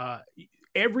windows.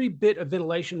 Every bit of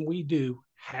ventilation we do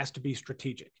has to be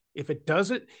strategic. If it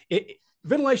doesn't,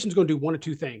 ventilation is going to do one of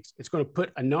two things. It's going to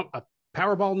put a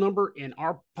Powerball number in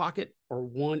our pocket or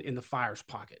one in the fire's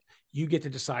pocket. You get to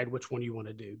decide which one you want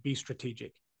to do. Be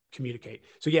strategic, communicate.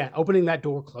 So yeah, opening that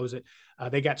door, close it.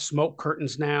 They got smoke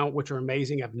curtains now, which are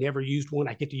amazing. I've never used one.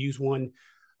 I get to use one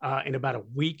in about a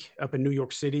week up in New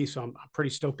York City. So I'm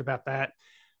pretty stoked about that.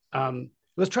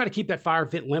 Let's try to keep that fire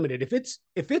vent limited.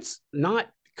 If it's not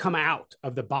come out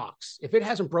of the box, if it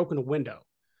hasn't broken a window,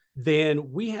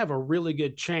 then we have a really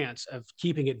good chance of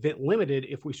keeping it vent limited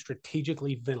if we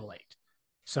strategically ventilate.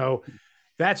 So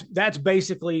that's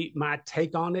basically my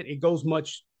take on it. It goes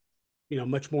much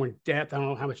more in depth. I don't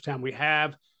know how much time we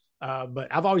have, but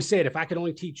I've always said if I could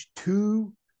only teach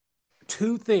two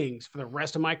things for the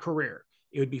rest of my career,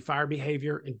 it would be fire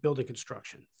behavior and building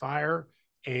construction, fire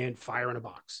and fire in a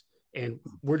box. And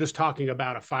we're just talking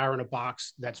about a fire in a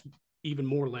box that's even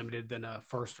more limited than a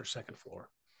first or second floor.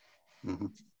 Mm-hmm.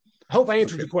 I hope I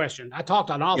answered your question. I talked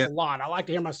an awful lot. I like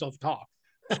to hear myself talk.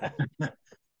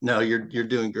 No, you're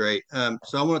doing great.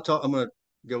 So I'm going to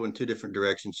go in two different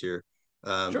directions here.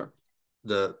 Sure.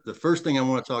 The first thing I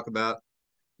want to talk about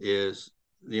is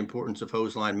the importance of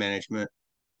hose line management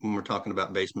when we're talking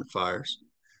about basement fires.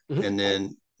 Mm-hmm. And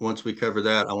then once we cover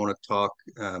that, I want to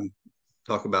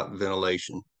talk about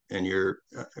ventilation. And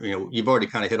you've already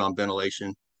kind of hit on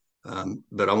ventilation,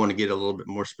 but I want to get a little bit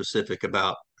more specific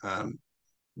about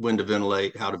when to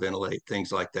ventilate, how to ventilate,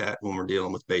 things like that when we're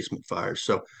dealing with basement fires.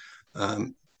 So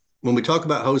when we talk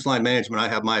about hose line management, I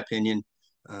have my opinion,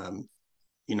 on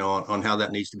how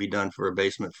that needs to be done for a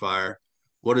basement fire.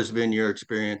 What has been your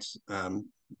experience,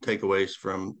 takeaways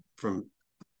from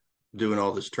doing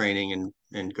all this training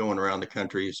and going around the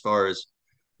country, as far as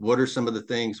what are some of the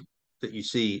things that you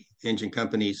see engine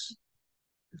companies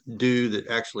do that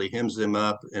actually hems them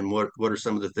up, and what are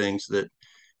some of the things that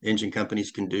engine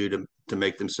companies can do to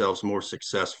make themselves more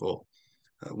successful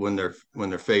when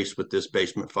they're faced with this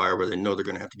basement fire, where they know they're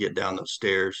going to have to get down those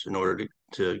stairs in order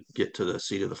to get to the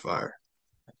seat of the fire?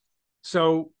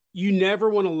 So you never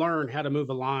want to learn how to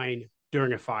move a line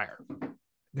during a fire.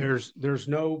 There's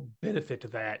no benefit to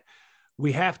that.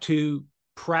 We have to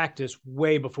practice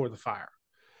way before the fire.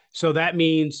 So that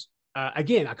means,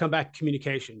 again, I come back to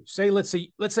communication. Let's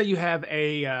say you have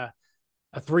a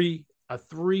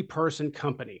three-person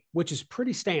company, which is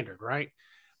pretty standard, right?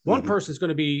 One mm-hmm. person is going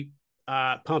to be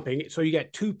pumping, so you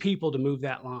got two people to move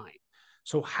that line.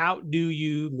 So how do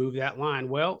you move that line?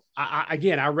 Well, I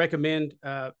recommend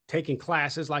taking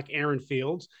classes like Aaron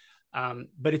Fields.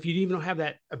 But if you even don't have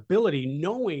that ability,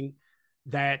 knowing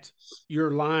that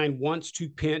your line wants to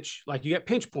pinch, like you got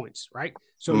pinch points, right?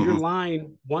 So mm-hmm. your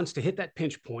line wants to hit that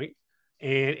pinch point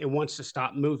and it wants to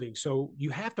stop moving. So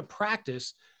you have to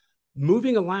practice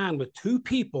moving a line with two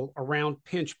people around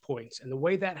pinch points. And the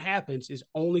way that happens is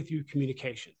only through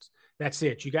communications. That's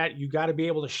it. You got to be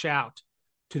able to shout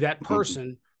to that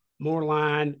person, more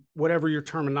line, whatever your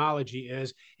terminology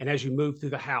is, and as you move through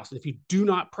the house. And if you do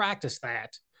not practice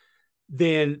that,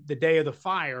 then the day of the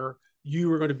fire,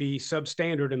 you are going to be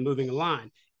substandard in moving a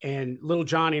line. And little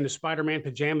Johnny in the Spider-Man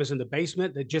pajamas in the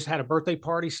basement that just had a birthday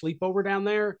party sleepover down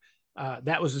there,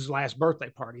 that was his last birthday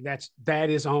party. That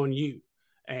is on you.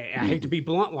 I hate to be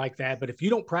blunt like that, but if you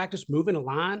don't practice moving a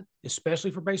line,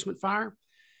 especially for basement fire,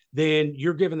 then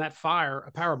you're giving that fire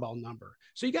a Powerball number.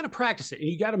 So you got to practice it and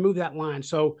you got to move that line.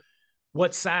 So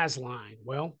what size line?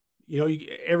 Well,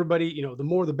 everybody, the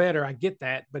more the better. I get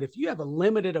that. But if you have a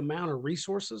limited amount of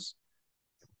resources,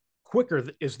 quicker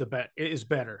is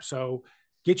better. So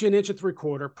get you 1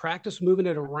 3/4 inch, practice moving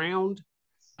it around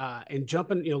and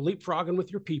jumping, leapfrogging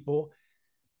with your people.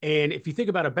 And if you think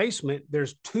about a basement,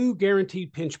 there's 2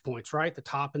 guaranteed pinch points, right? The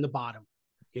top and the bottom,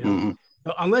 Mm-hmm.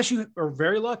 Unless you are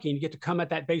very lucky and you get to come at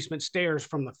that basement stairs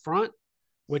from the front,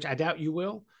 which I doubt you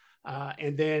will,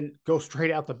 and then go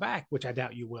straight out the back, which I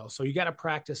doubt you will. So you got to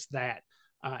practice that.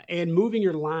 And moving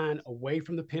your line away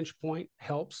from the pinch point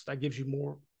helps. That gives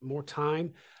you more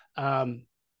time.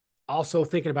 Also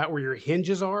thinking about where your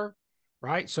hinges are,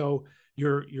 right? So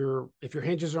if your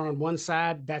hinges are on one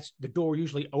side, that's the door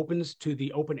usually opens to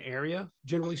the open area,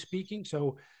 generally speaking.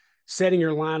 So setting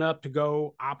your line up to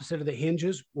go opposite of the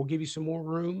hinges will give you some more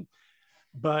room.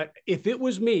 But if it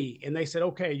was me and they said,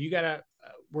 okay,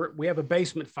 we have a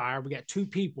basement fire, we got 2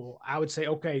 people, I would say,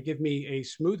 okay, give me a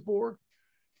smooth bore,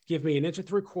 give me 1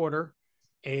 3/4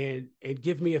 inch, and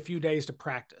give me a few days to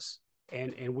practice,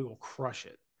 and we will crush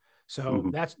it. So mm-hmm.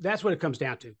 that's what it comes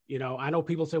down to. I know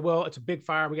people say, well, it's a big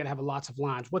fire, we got to have lots of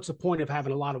lines. What's the point of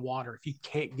having a lot of water if you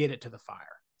can't get it to the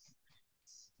fire?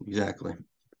 Exactly.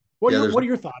 What are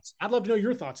your thoughts? I'd love to know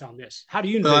your thoughts on this. How do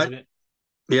you envision it?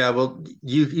 Yeah, well,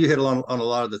 you hit on a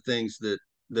lot of the things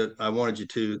that I wanted you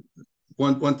to.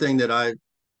 One thing that I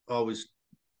always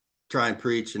try and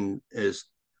preach and is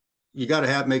you got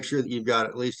to make sure that you've got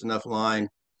at least enough line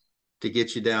to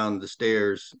get you down the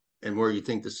stairs and where you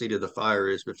think the seat of the fire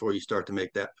is before you start to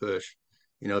make that push.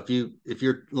 If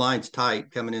your line's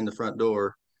tight coming in the front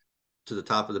door to the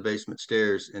top of the basement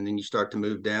stairs, and then you start to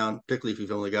move down, particularly if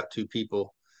you've only got two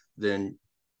people, then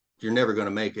you're never going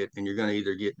to make it, and you're going to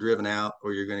either get driven out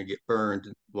or you're going to get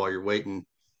burned while you're waiting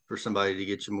for somebody to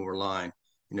get you more line.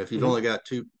 If you've only got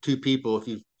two people, if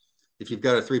you've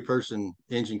got a 3-person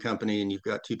engine company and you've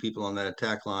got 2 people on that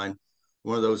attack line,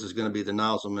 one of those is going to be the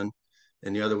nozzleman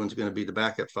and the other one's going to be the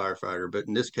backup firefighter. But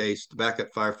in this case, the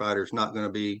backup firefighter is not going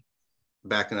to be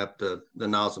backing up the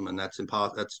nozzleman. That's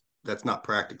impossible. That's not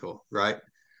practical, right?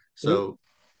 So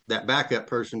that backup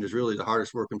person is really the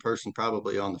hardest working person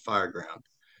probably on the fire ground,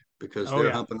 because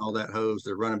they're humping all that hose,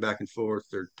 they're running back and forth,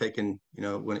 they're taking,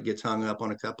 when it gets hung up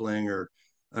on a coupling or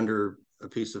under a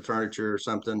piece of furniture or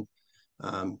something,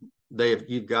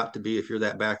 you've got to be, if you're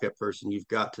that backup person, you've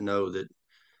got to know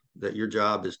that your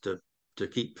job is to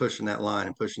keep pushing that line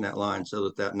and pushing that line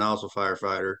so that nozzle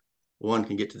firefighter, one,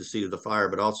 can get to the seat of the fire,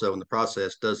 but also in the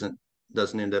process doesn't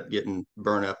end up getting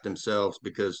burned up themselves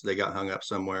because they got hung up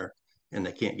somewhere and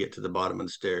they can't get to the bottom of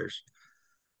the stairs.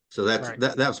 So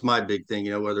that's my big thing,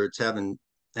 whether it's having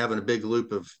a big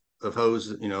loop of hose,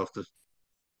 if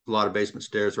a lot of basement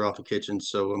stairs are off the kitchen.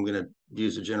 So I'm going to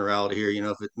use a generality here.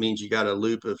 If it means you got a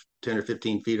loop of 10 or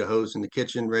 15 feet of hose in the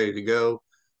kitchen ready to go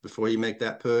before you make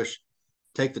that push,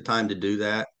 take the time to do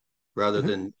that rather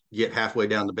than get halfway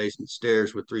down the basement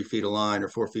stairs with 3 feet of line or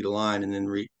 4 feet of line and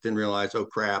then realize, oh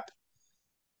crap,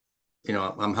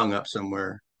 I'm hung up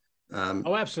somewhere.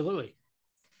 Oh, absolutely.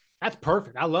 That's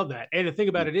perfect. I love that. And the thing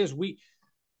about it is we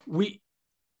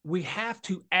have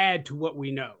to add to what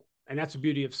we know. And that's the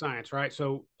beauty of science, right?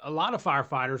 So a lot of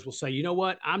firefighters will say, you know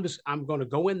what, I'm going to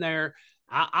go in there.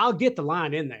 I'll get the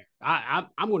line in there.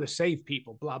 I'm going to save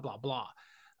people, blah, blah, blah.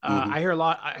 I hear a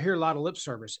lot of lip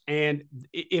service. And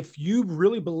if you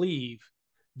really believe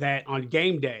that on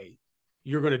game day,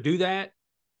 you're going to do that,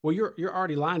 well, you're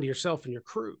already lying to yourself and your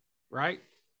crew, right?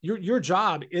 Your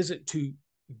job isn't to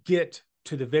get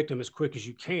to the victim as quick as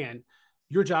you can.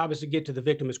 Your job is to get to the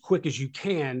victim as quick as you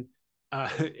can,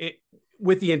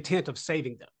 with the intent of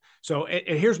saving them. So,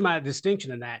 and here's my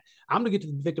distinction in that. I'm going to get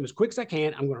to the victim as quick as I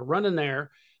can. I'm going to run in there.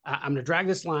 I'm going to drag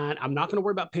this line. I'm not going to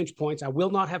worry about pinch points. I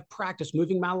will not have practice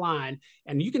moving my line.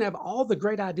 And you can have all the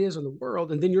great ideas in the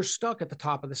world, and then you're stuck at the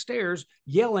top of the stairs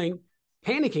yelling,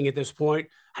 panicking at this point,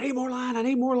 I need more line. I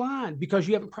need more line, because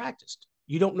you haven't practiced.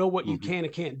 You don't know what you can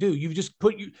and can't do.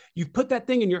 You've put that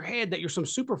thing in your head that you're some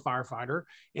super firefighter,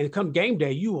 and come game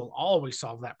day, you will always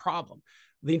solve that problem.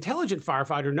 The intelligent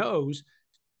firefighter knows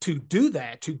to do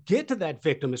that, to get to that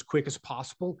victim as quick as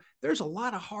possible, there's a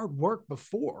lot of hard work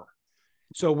before.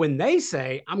 So when they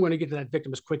say, I'm going to get to that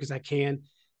victim as quick as I can,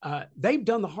 they've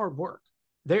done the hard work.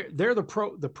 They're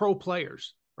the pro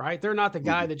players, right? They're not the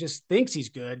guy that just thinks he's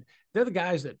good. They're the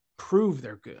guys that prove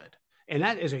they're good. And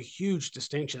that is a huge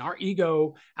distinction.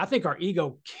 I think our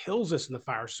ego kills us in the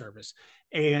fire service,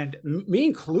 and me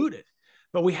included.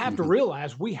 But we have to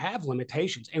realize we have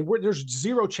limitations, and there's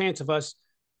zero chance of us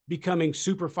becoming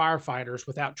super firefighters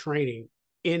without training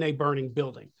in a burning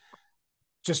building.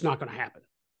 Just not going to happen.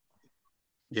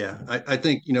 Yeah, I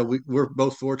think, we're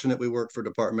both fortunate. We work for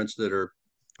departments that are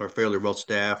fairly well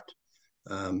staffed.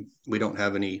 We don't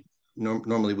have any,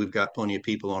 normally we've got plenty of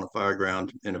people on a fire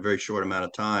ground in a very short amount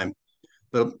of time,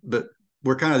 but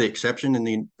we're kind of the exception in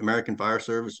the American Fire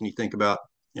Service. And you think about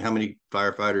how many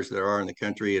firefighters there are in the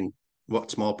country and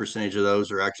what small percentage of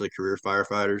those are actually career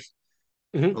firefighters.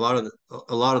 A lot of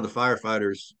the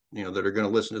firefighters, that are going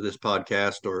to listen to this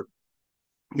podcast or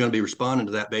going to be responding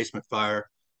to that basement fire,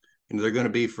 they're going to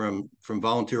be from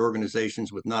volunteer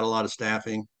organizations with not a lot of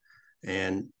staffing.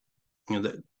 And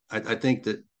I think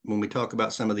that when we talk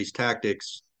about some of these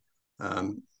tactics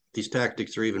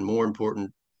are even more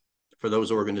important for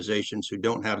those organizations who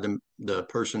don't have the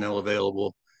personnel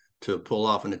available to pull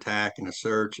off an attack and a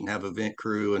search and have a vent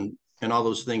crew and all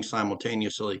those things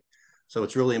simultaneously. So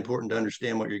it's really important to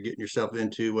understand what you're getting yourself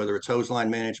into, whether it's hose line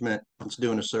management, it's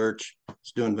doing a search,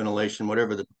 it's doing ventilation,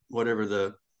 whatever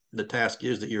the task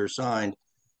is that you're assigned.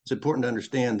 It's important to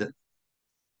understand that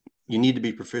you need to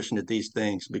be proficient at these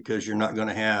things, because you're not going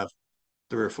to have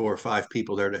 3 or 4 or 5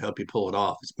 people there to help you pull it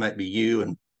off. It might be you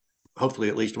and hopefully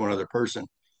at least one other person.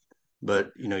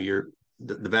 But the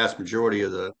vast majority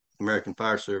of the American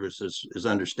Fire Service is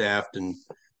understaffed and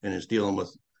is dealing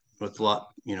with a lot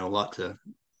to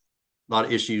lot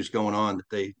of issues going on that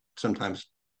they sometimes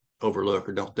overlook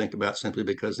or don't think about simply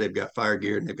because they've got fire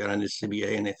gear and they've got an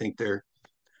CBA and they think they're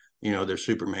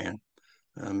Superman.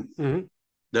 Mm-hmm.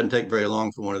 Doesn't take very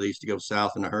long for one of these to go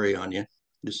south in a hurry on you.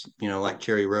 Just, like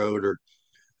Cherry Road or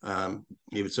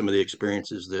even some of the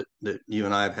experiences that you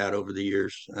and I have had over the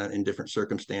years in different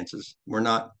circumstances. We're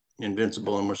not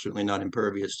invincible, and we're certainly not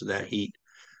impervious to that heat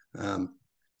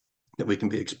that we can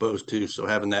be exposed to. So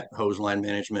having that hose line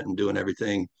management and doing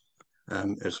everything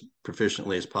as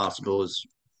proficiently as possible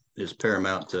is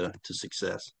paramount to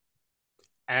success.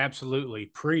 Absolutely.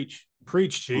 Preach,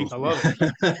 Chief. I love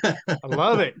it. I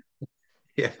love it.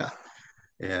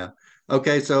 Yeah.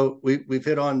 Okay. So we've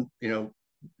hit on,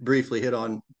 briefly hit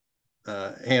on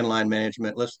hand line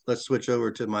management. Let's switch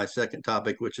over to my second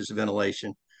topic, which is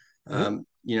ventilation. Mm-hmm.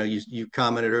 You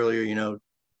commented earlier,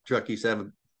 truckies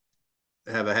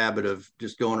have a habit of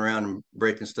just going around and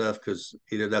breaking stuff because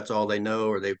either that's all they know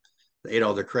or they ate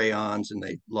all their crayons and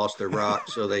they lost their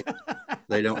rocks, so they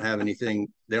don't have anything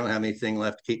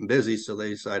left to keep them busy, so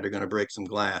they decide they're going to break some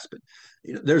glass. But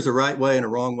there's a right way and a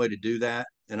wrong way to do that,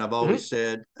 and I've always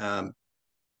said a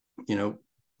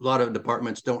lot of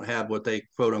departments don't have what they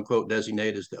quote unquote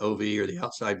designate as the OV or the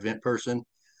outside vent person,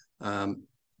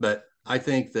 but I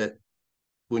think that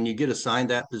when you get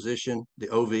assigned that position, the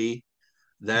OV,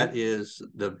 that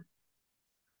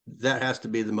has to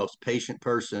be the most patient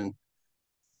person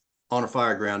on a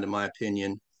fire ground, in my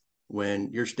opinion,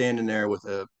 when you're standing there with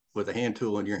a hand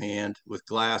tool in your hand, with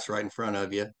glass right in front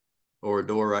of you, or a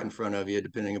door right in front of you,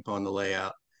 depending upon the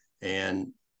layout, and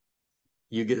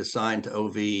you get assigned to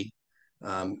OV.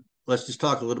 Let's just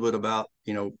talk a little bit about,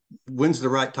 when's the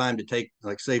right time to take,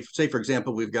 like say for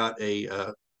example, we've got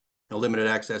a limited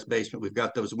access basement. We've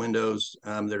got those windows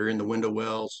that are in the window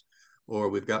wells, or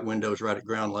we've got windows right at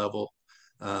ground level.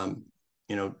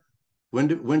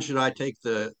 When should I take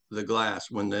the glass?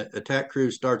 When the attack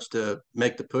crew starts to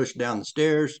make the push down the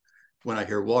stairs, when I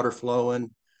hear water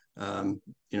flowing,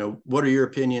 what are your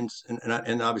opinions?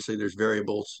 And obviously there's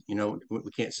variables,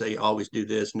 we can't say always do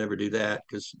this, never do that,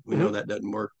 because we know that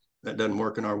doesn't work. That doesn't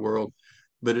work in our world.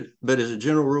 But as a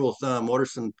general rule of thumb, what are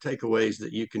some takeaways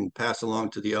that you can pass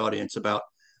along to the audience about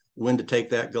when to take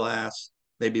that glass,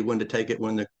 maybe when to take it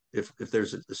if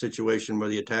there's a situation where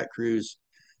the attack crew's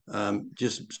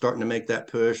just starting to make that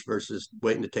push versus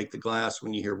waiting to take the glass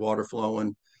when you hear water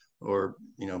flowing, or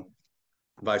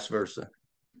vice versa.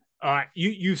 All right,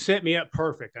 you set me up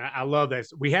perfect. I love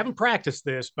this. We haven't practiced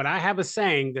this, but I have a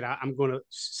saying that I'm going to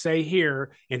say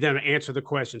here, and then answer the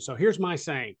question. So here's my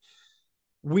saying: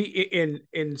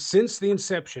 since the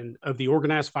inception of the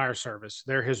organized fire service,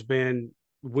 there has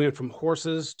went from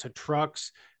horses to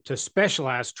trucks to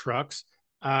specialized trucks.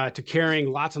 To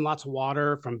carrying lots and lots of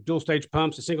water, from dual stage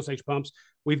pumps to single stage pumps.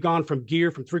 We've gone from gear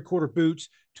from 3/4 boots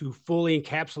to fully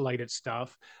encapsulated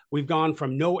stuff. We've gone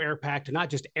from no air pack to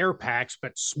not just air packs,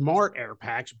 but smart air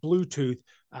packs, Bluetooth,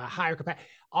 higher capacity.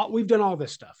 We've done all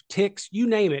this stuff. Ticks, you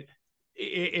name it.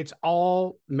 It's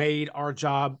all made our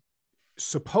job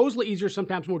supposedly easier,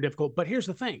 sometimes more difficult. But here's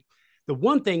the thing. The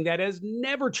one thing that has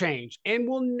never changed and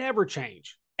will never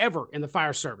change ever in the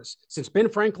fire service since Ben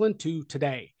Franklin to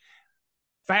today: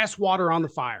 fast water on the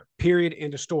fire, period,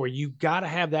 end of story. You got to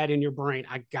have that in your brain.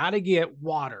 I got to get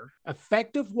water,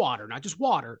 effective water, not just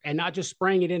water, and not just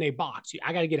spraying it in a box.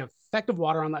 I got to get effective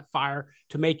water on that fire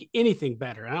to make anything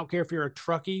better. I don't care if you're a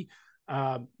truckie,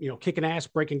 kicking ass,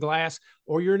 breaking glass,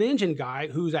 or you're an engine guy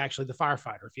who's actually the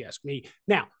firefighter, if you ask me.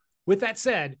 Now, with that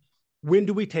said, when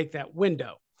do we take that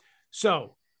window?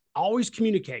 So always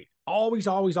communicate. Always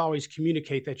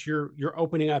communicate that you're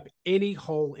opening up any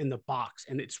hole in the box.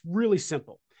 And it's really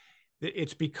simple.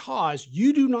 It's because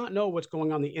you do not know what's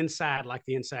going on the inside like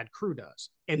the inside crew does.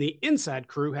 And the inside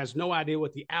crew has no idea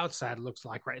what the outside looks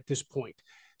like right at this point.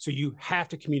 So you have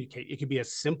to communicate. It could be a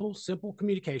simple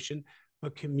communication,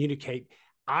 but communicate.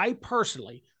 I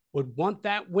personally would want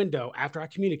that window, after I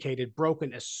communicated,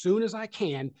 broken as soon as I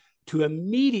can, to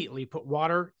immediately put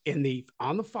water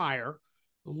on the fire,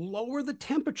 lower the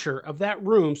temperature of that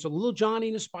room. So little Johnny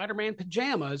in his Spider-Man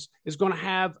pajamas is going to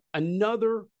have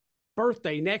another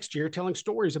birthday next year telling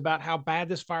stories about how bad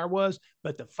this fire was,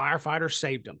 but the firefighter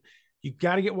saved him. You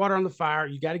got to get water on the fire.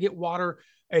 You got to get water.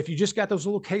 If you just got those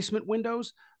little casement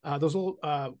windows, those little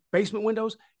basement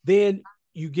windows, then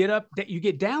you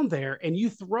get down there and you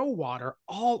throw water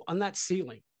all on that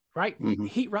ceiling. Right? Mm-hmm.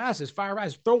 Heat rises, fire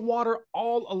rises, throw water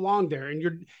all along there,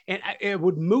 and it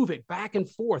would move it back and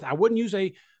forth. I wouldn't use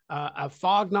a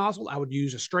fog nozzle. I would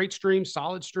use a straight stream,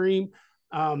 solid stream.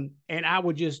 And I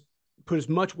would just put as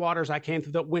much water as I can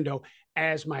through that window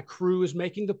as my crew is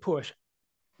making the push.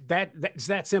 That's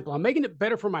that simple. I'm making it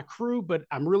better for my crew, but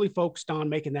I'm really focused on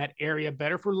making that area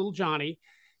better for little Johnny.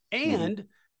 And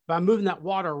by moving that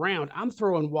water around, I'm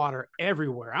throwing water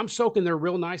everywhere. I'm soaking their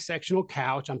real nice sectional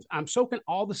couch. I'm soaking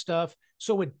all the stuff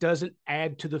so it doesn't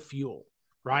add to the fuel,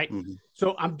 right?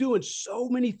 So I'm doing so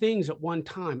many things at one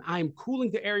time. I'm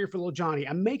cooling the area for little Johnny.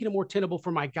 I'm making it more tenable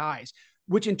for my guys,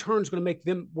 which in turn is going to make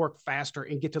them work faster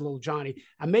and get to little Johnny.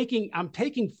 I'm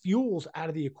taking fuels out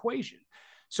of the equation.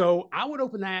 So I would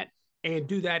open that and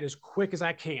do that as quick as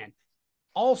I can.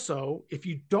 Also, if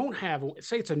you don't have,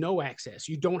 say it's a no access,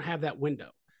 you don't have that window,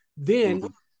 then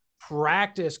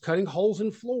practice cutting holes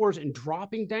in floors and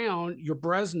dropping down your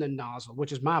Bresnan nozzle,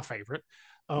 which is my favorite.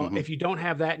 If you don't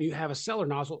have that and you have a cellar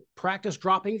nozzle, practice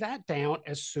dropping that down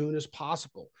as soon as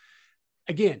possible.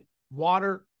 Again,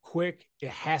 water, quick, it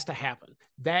has to happen.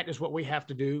 That is what we have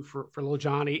to do for little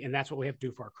Johnny, and that's what we have to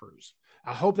do for our crews.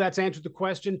 I hope that's answered the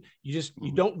question. You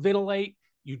don't ventilate,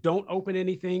 you don't open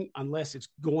anything unless it's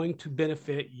going to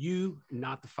benefit you,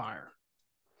 not the fire.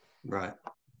 Right.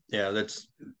 Yeah, that's,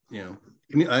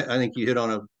 I think you hit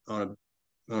on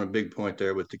a big point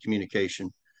there with the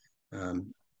communication.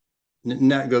 And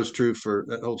that holds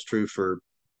true for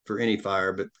any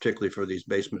fire, but particularly for these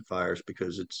basement fires,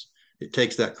 because it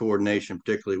takes that coordination,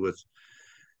 particularly with,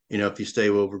 if you say,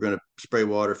 well, we're going to spray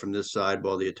water from this side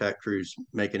while the attack crews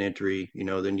make an entry,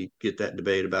 then you get that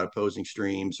debate about opposing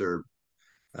streams, or,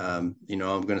 I'm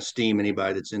going to steam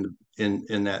anybody that's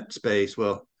in that space.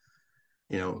 Well,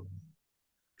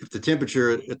 if the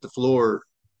temperature at the floor,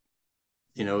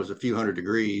 is a few hundred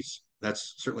degrees,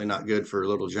 that's certainly not good for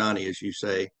little Johnny, as you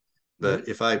say. But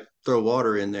if I throw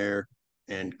water in there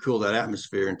and cool that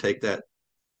atmosphere and take that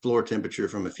floor temperature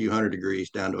from a few hundred degrees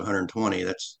down to 120,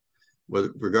 that's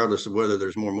regardless of whether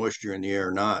there's more moisture in the air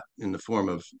or not, in the form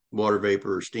of water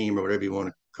vapor or steam or whatever you want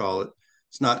to call it.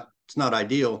 It's not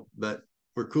ideal, but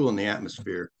we're cooling the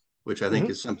atmosphere, which I think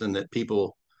is something that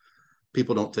people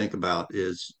don't think about,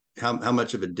 is how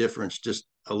much of a difference just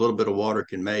a little bit of water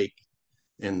can make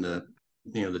in the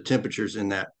temperatures in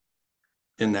that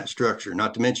structure.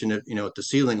 Not to mention, at the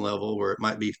ceiling level where it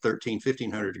might be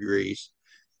 1,500 degrees,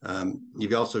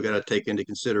 you've also got to take into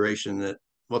consideration that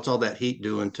what's all that heat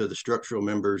doing to the structural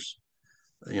members,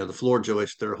 the floor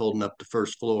joists that are holding up the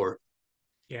first floor.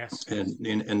 Yes. And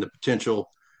the potential,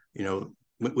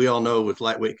 we all know with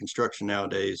lightweight construction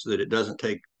nowadays that it doesn't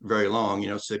take very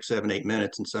long, 6, 7, 8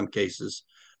 minutes in some cases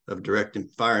of direct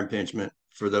fire impingement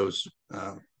for those,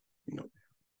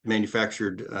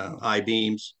 manufactured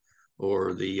I-beams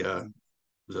or the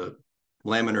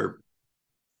laminar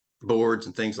boards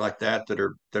and things like that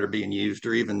are being used,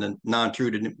 or even the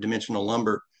non-true dimensional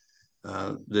lumber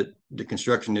that the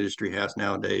construction industry has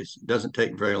nowadays. It doesn't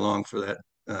take very long for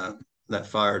that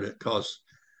fire to cause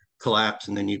collapse,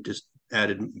 and then you've just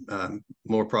added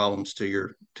more problems to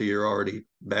your already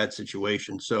bad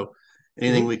situation. So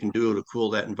anything we can do to cool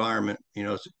that environment,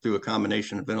 through a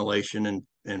combination of ventilation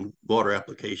and water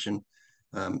application,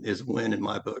 is a win in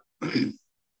my book.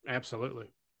 Absolutely.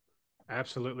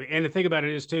 And the thing about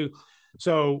it is too,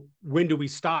 so when do we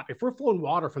stop? If we're flowing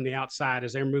water from the outside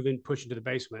as they're pushing to the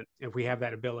basement, if we have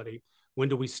that ability, when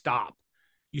do we stop?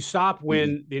 You stop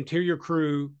when the interior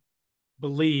crew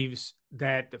believes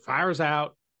that the fire is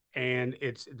out and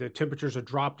the temperatures are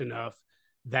dropped enough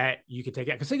that you can take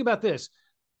it. Because think about this,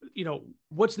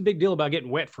 what's the big deal about getting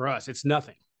wet for us? It's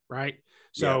nothing, right?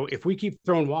 So if we keep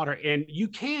throwing water, and you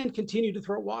can continue to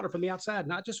throw water from the outside,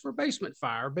 not just for basement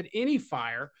fire, but any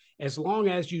fire, as long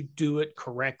as you do it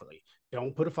correctly.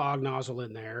 Don't put a fog nozzle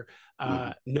in there.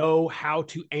 Know how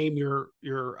to aim your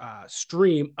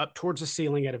stream up towards the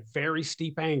ceiling at a very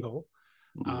steep angle,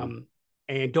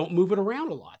 and don't move it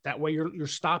around a lot. That way you're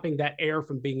stopping that air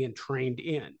from being entrained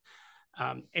in.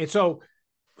 And so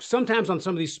sometimes on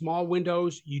some of these small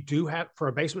windows, you do have, for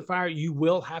a basement fire, you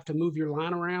will have to move your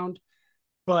line around,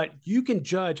 but you can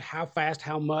judge how fast,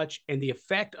 how much, and the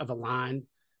effect of a line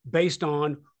based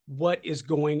on what is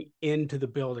going into the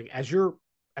building. As you're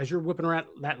whipping around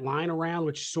that line around,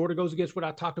 which sort of goes against what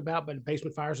I talked about, but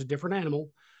basement fire is a different animal.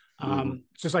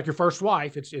 It's just like your first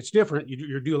wife. It's different.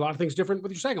 You do a lot of things different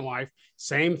with your second wife.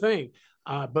 Same thing.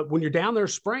 But when you're down there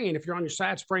spraying, if you're on your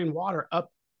side spraying water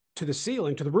up to the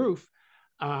ceiling, to the roof,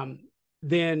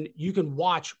 then you can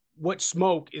watch what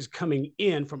smoke is coming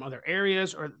in from other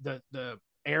areas, or the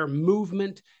air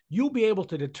movement. You'll be able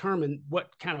to determine what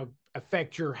kind of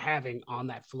effect you're having on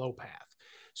that flow path.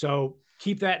 So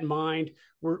keep that in mind.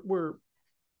 We're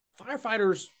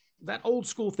firefighters, that old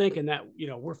school thinking that,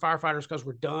 we're firefighters because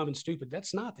we're dumb and stupid.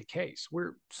 That's not the case.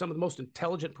 We're some of the most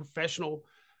intelligent professional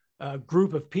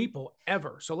group of people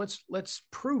ever. So let's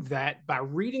prove that by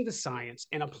reading the science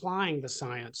and applying the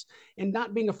science, and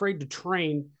not being afraid to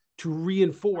train to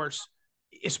reinforce,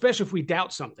 especially if we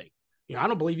doubt something. I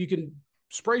don't believe you can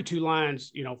spray 2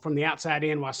 lines, from the outside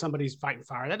in while somebody's fighting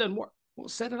fire. That doesn't work. Well,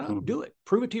 set it up, do it,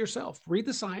 prove it to yourself, read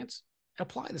the science,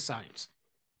 apply the science.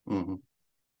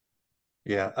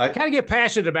 Yeah, I kind of get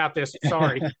passionate about this.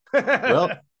 Sorry.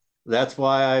 Well, that's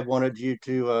why I wanted you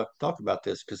to talk about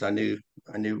this, because I know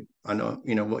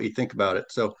what you think about it.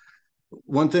 So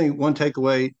one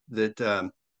takeaway that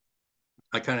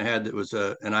I kind of had that was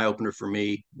an eye opener for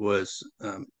me was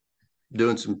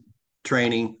doing some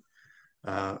training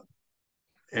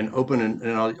and opening,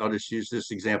 and I'll just use this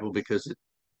example because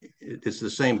it's the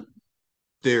same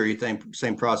theory,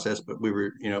 same process, but we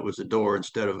were, it was a door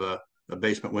instead of a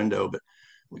basement window. But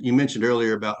you mentioned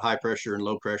earlier about high pressure and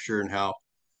low pressure, and how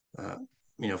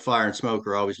fire and smoke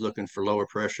are always looking for lower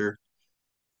pressure.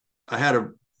 I had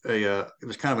it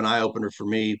was kind of an eye opener for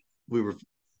me. We were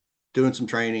doing some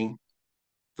training,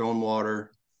 throwing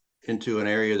water into an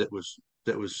area that was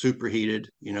superheated.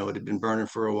 It had been burning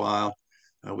for a while.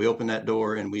 We opened that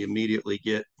door and we immediately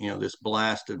get, this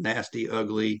blast of nasty,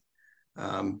 ugly,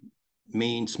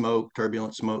 mean smoke,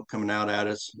 turbulent smoke coming out at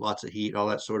us, lots of heat, all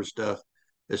that sort of stuff.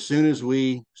 As soon as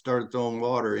we started throwing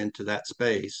water into that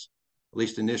space, at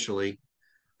least initially,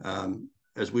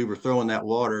 as we were throwing that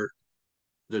water,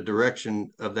 the direction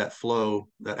of that flow,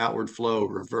 that outward flow,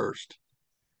 reversed.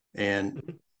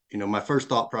 And, my first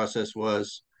thought process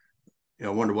was, I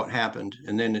wonder what happened.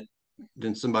 And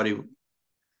then somebody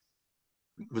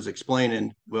was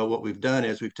explaining, well, what we've done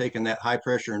is we've taken that high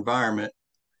pressure environment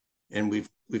and we've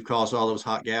caused all those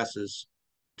hot gases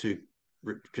to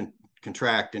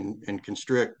contract and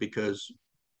constrict, because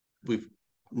we've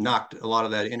knocked a lot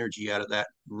of that energy out of that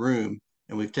room,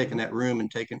 and we've taken that room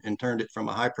and turned it from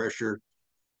a high pressure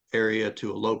area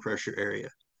to a low pressure area.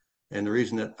 And the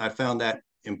reason that I found that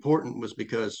important was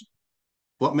because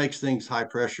what makes things high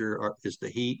pressure is the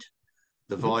heat,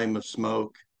 the volume of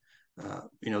smoke,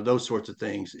 those sorts of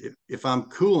things. If I'm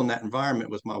cool in that environment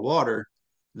with my water,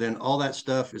 then all that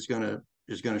stuff is going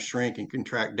to shrink and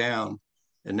contract down.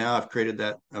 And now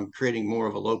I'm creating more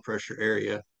of a low pressure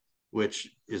area, which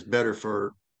is better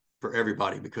for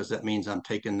everybody, because that means I'm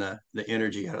taking the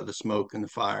energy out of the smoke and the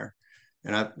fire.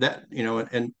 And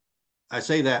and I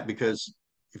say that because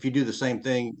if you do the same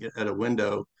thing at a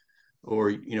window, or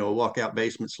a walkout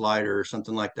basement slider or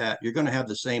something like that, you're going to have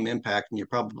the same impact, and you're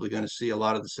probably going to see a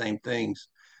lot of the same things.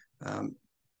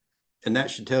 And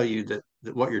that should tell you that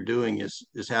what you're doing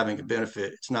is having a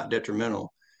benefit. It's not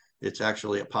detrimental. It's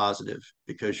actually a positive,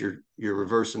 because you're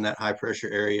reversing that high pressure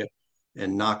area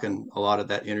and knocking a lot of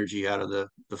that energy out of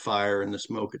the fire and the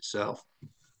smoke itself.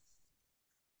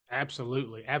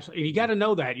 Absolutely. You got to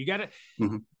know that. You got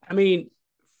to, I mean,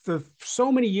 for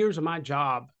so many years of my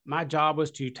job was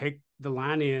to take the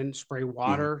line in, spray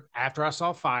water after I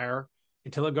saw fire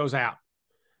until it goes out.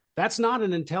 That's not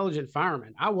an intelligent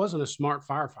fireman. I wasn't a smart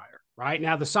firefighter, right?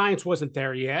 Now, the science wasn't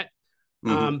there yet.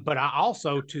 But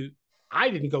I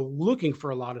didn't go looking for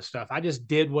a lot of stuff. I just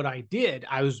did what I did.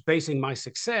 I was basing my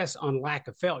success on lack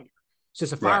of failure.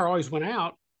 Since the fire always went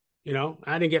out,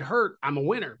 I didn't get hurt, I'm a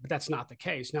winner. But that's not the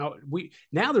case. Now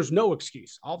there's no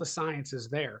excuse. All the science is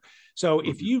there. So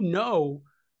if you know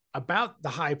about the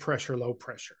high pressure, low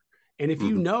pressure, and if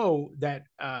you know that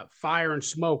fire and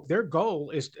smoke, their goal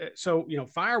is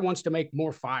fire wants to make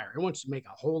more fire. It wants to make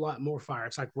a whole lot more fire.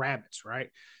 It's like rabbits, right?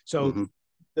 So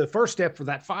the first step for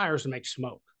that fire is to make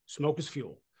smoke. Smoke is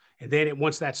fuel. And then it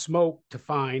wants that smoke to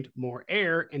find more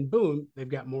air, and boom, they've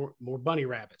got more bunny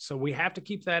rabbits. So we have to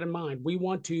keep that in mind. We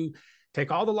want to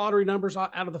take all the lottery numbers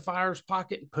out of the fire's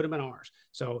pocket and put them in ours.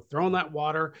 So throwing that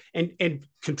water and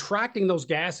contracting those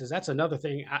gases, that's another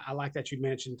thing I like that you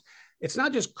mentioned. It's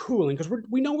not just cooling, because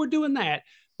we know we're doing that,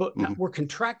 but we're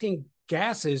contracting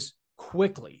gases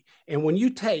quickly. And when you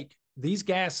take these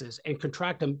gases and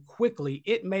contract them quickly,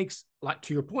 it makes, like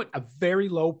to your point, a very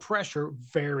low pressure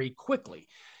very quickly.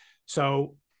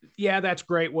 So yeah, that's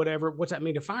great, whatever. What's that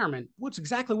mean to firemen? Well, it's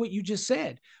exactly what you just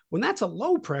said. When that's a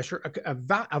low pressure,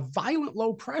 a violent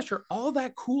low pressure, all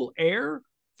that cool air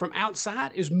from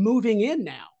outside is moving in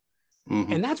now.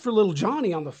 And that's for little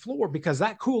Johnny on the floor, because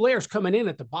that cool air is coming in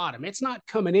at the bottom. It's not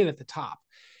coming in at the top.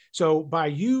 So by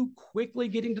you quickly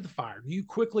getting to the fire, you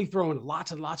quickly throwing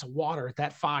lots and lots of water at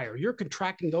that fire, you're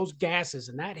contracting those gases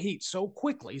and that heat so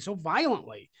quickly, so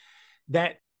violently,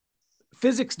 that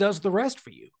physics does the rest for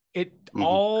you.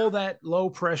 All that low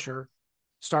pressure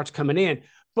starts coming in.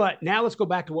 But now let's go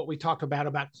back to what we talked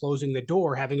about closing the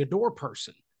door, having a door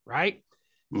person, right?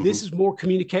 This is more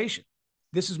communication.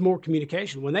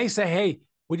 When they say, hey,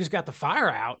 we just got the fire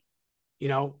out,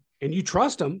 and you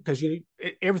trust them because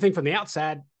everything from the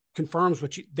outside confirms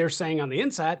what they're saying on the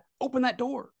inside. Open that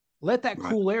door. Let that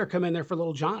cool air come in there for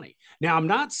little Johnny. Now,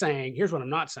 here's what I'm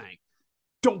not saying.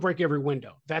 Don't break every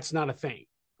window. That's not a thing,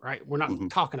 right? We're not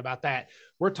talking about that.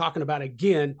 We're talking about,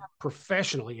 again,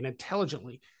 professionally and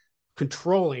intelligently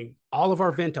controlling all of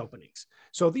our vent openings.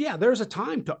 So yeah, there's a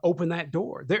time to open that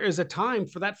door. There is a time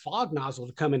for that fog nozzle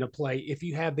to come into play if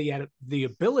you have the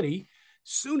ability.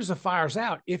 Soon as the fire's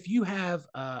out, if you have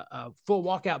a full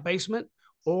walkout basement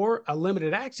or a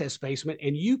limited access basement,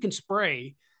 and you can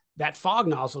spray that fog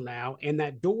nozzle now, and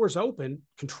that door's open,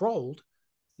 controlled,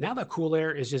 now the cool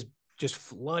air is just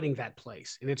flooding that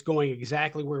place, and it's going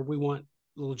exactly where we want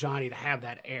little Johnny to have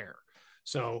that air.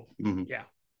 So yeah.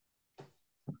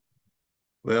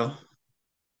 Well,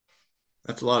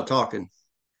 that's a lot of talking.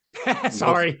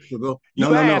 Sorry. No,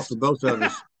 for both of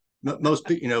us. Most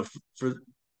people, for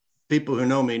people who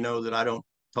know me know that I don't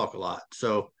talk a lot.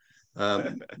 So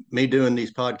me doing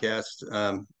these podcasts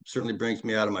certainly brings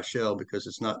me out of my shell, because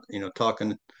it's not,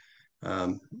 talking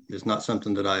is not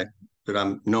something that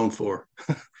I'm known for.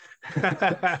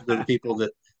 The people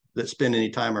that spend any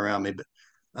time around me.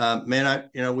 But man,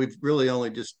 we've really only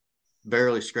just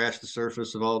barely scratched the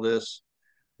surface of all this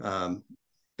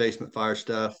basement fire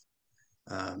stuff.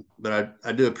 But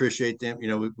I do appreciate them.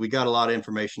 We got a lot of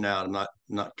information out. I'm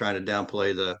not trying to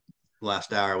downplay the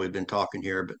last hour we've been talking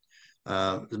here, but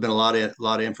there's been a lot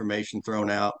of information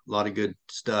thrown out, a lot of good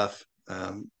stuff.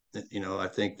 I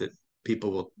think that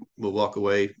people will walk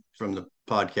away from the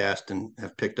podcast and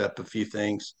have picked up a few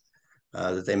things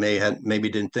that they maybe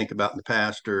didn't think about in the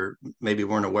past, or maybe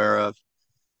weren't aware of.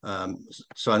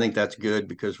 So I think that's good,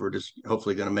 because we're just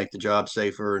hopefully going to make the job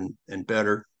safer and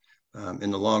better in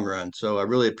the long run. So I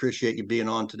really appreciate you being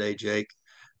on today, Jake.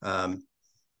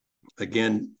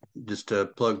 Again, just to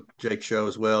plug Jake's show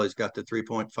as well. He's got the 3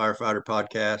 Point Firefighter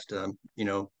podcast.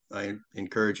 I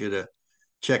encourage you to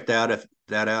check that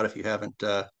out if you haven't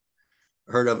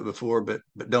heard of it before, but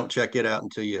don't check it out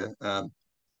until you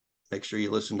make sure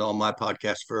you listen to all my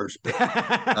podcasts first.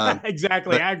 But,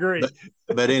 exactly. I agree.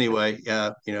 But anyway,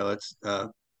 it's a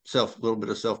little bit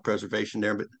of self-preservation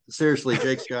there, but seriously,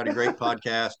 Jake's got a great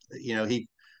podcast.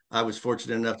 I was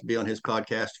fortunate enough to be on his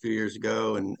podcast a few years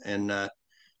ago, and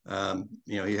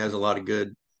he has a lot of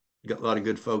good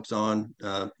folks on,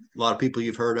 a lot of people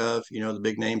you've heard of, the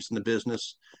big names in the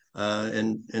business,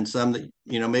 and some that,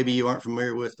 maybe you aren't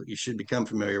familiar with, but you should become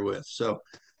familiar with. So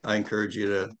I encourage you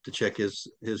to check his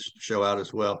show out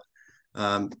as well.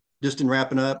 Just in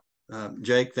wrapping up,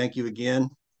 Jake, thank you again.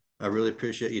 I really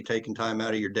appreciate you taking time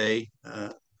out of your day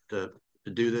to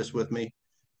do this with me.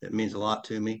 It means a lot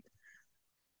to me.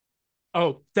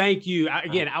 Oh, thank you.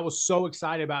 I was so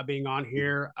excited about being on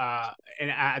here,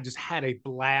 and I just had a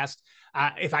blast.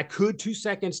 If I could, 2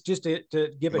 seconds just to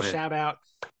give a shout out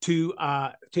to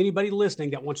anybody listening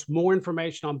that wants more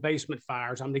information on basement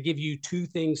fires. I'm going to give you two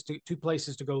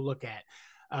places to go look at.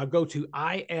 Go to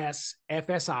isfsi.org.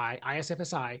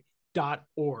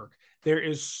 There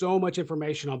is so much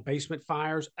information on basement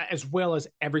fires, as well as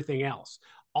everything else.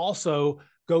 Also,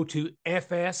 go to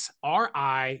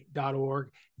fsri.org.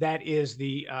 That is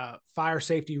the Fire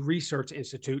Safety Research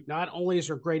Institute. Not only is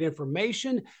there great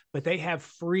information, but they have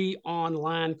free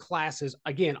online classes,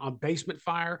 again, on basement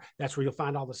fire. That's where you'll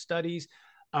find all the studies.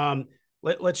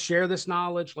 Let's share this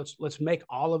knowledge. Let's make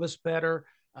all of us better.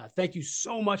 Thank you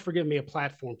so much for giving me a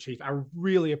platform, Chief. I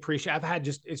really appreciate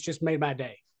it. It's just made my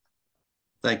day.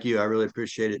 Thank you. I really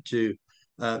appreciate it too.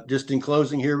 Just in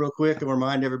closing here real quick, I'll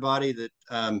remind everybody that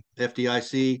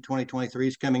FDIC 2023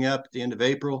 is coming up at the end of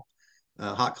April.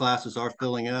 Hot classes are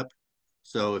filling up.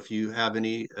 So if you have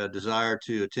any desire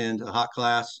to attend a hot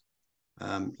class,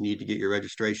 you need to get your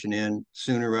registration in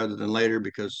sooner rather than later,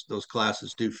 because those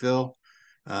classes do fill.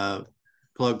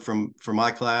 Plug for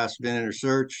my class, Vent and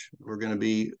Search. We're going to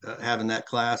be having that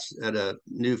class at a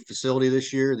new facility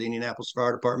this year, the Indianapolis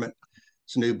Fire Department.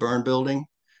 It's a new burn building.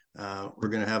 We're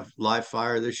going to have live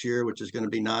fire this year, which is going to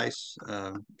be nice.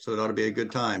 So it ought to be a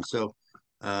good time. So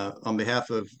on behalf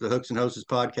of the Hooks and Hoses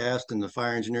podcast and the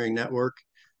Fire Engineering Network,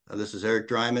 this is Eric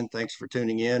Dryman. Thanks for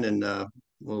tuning in, and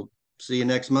we'll see you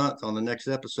next month on the next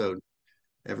episode.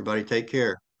 Everybody take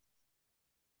care.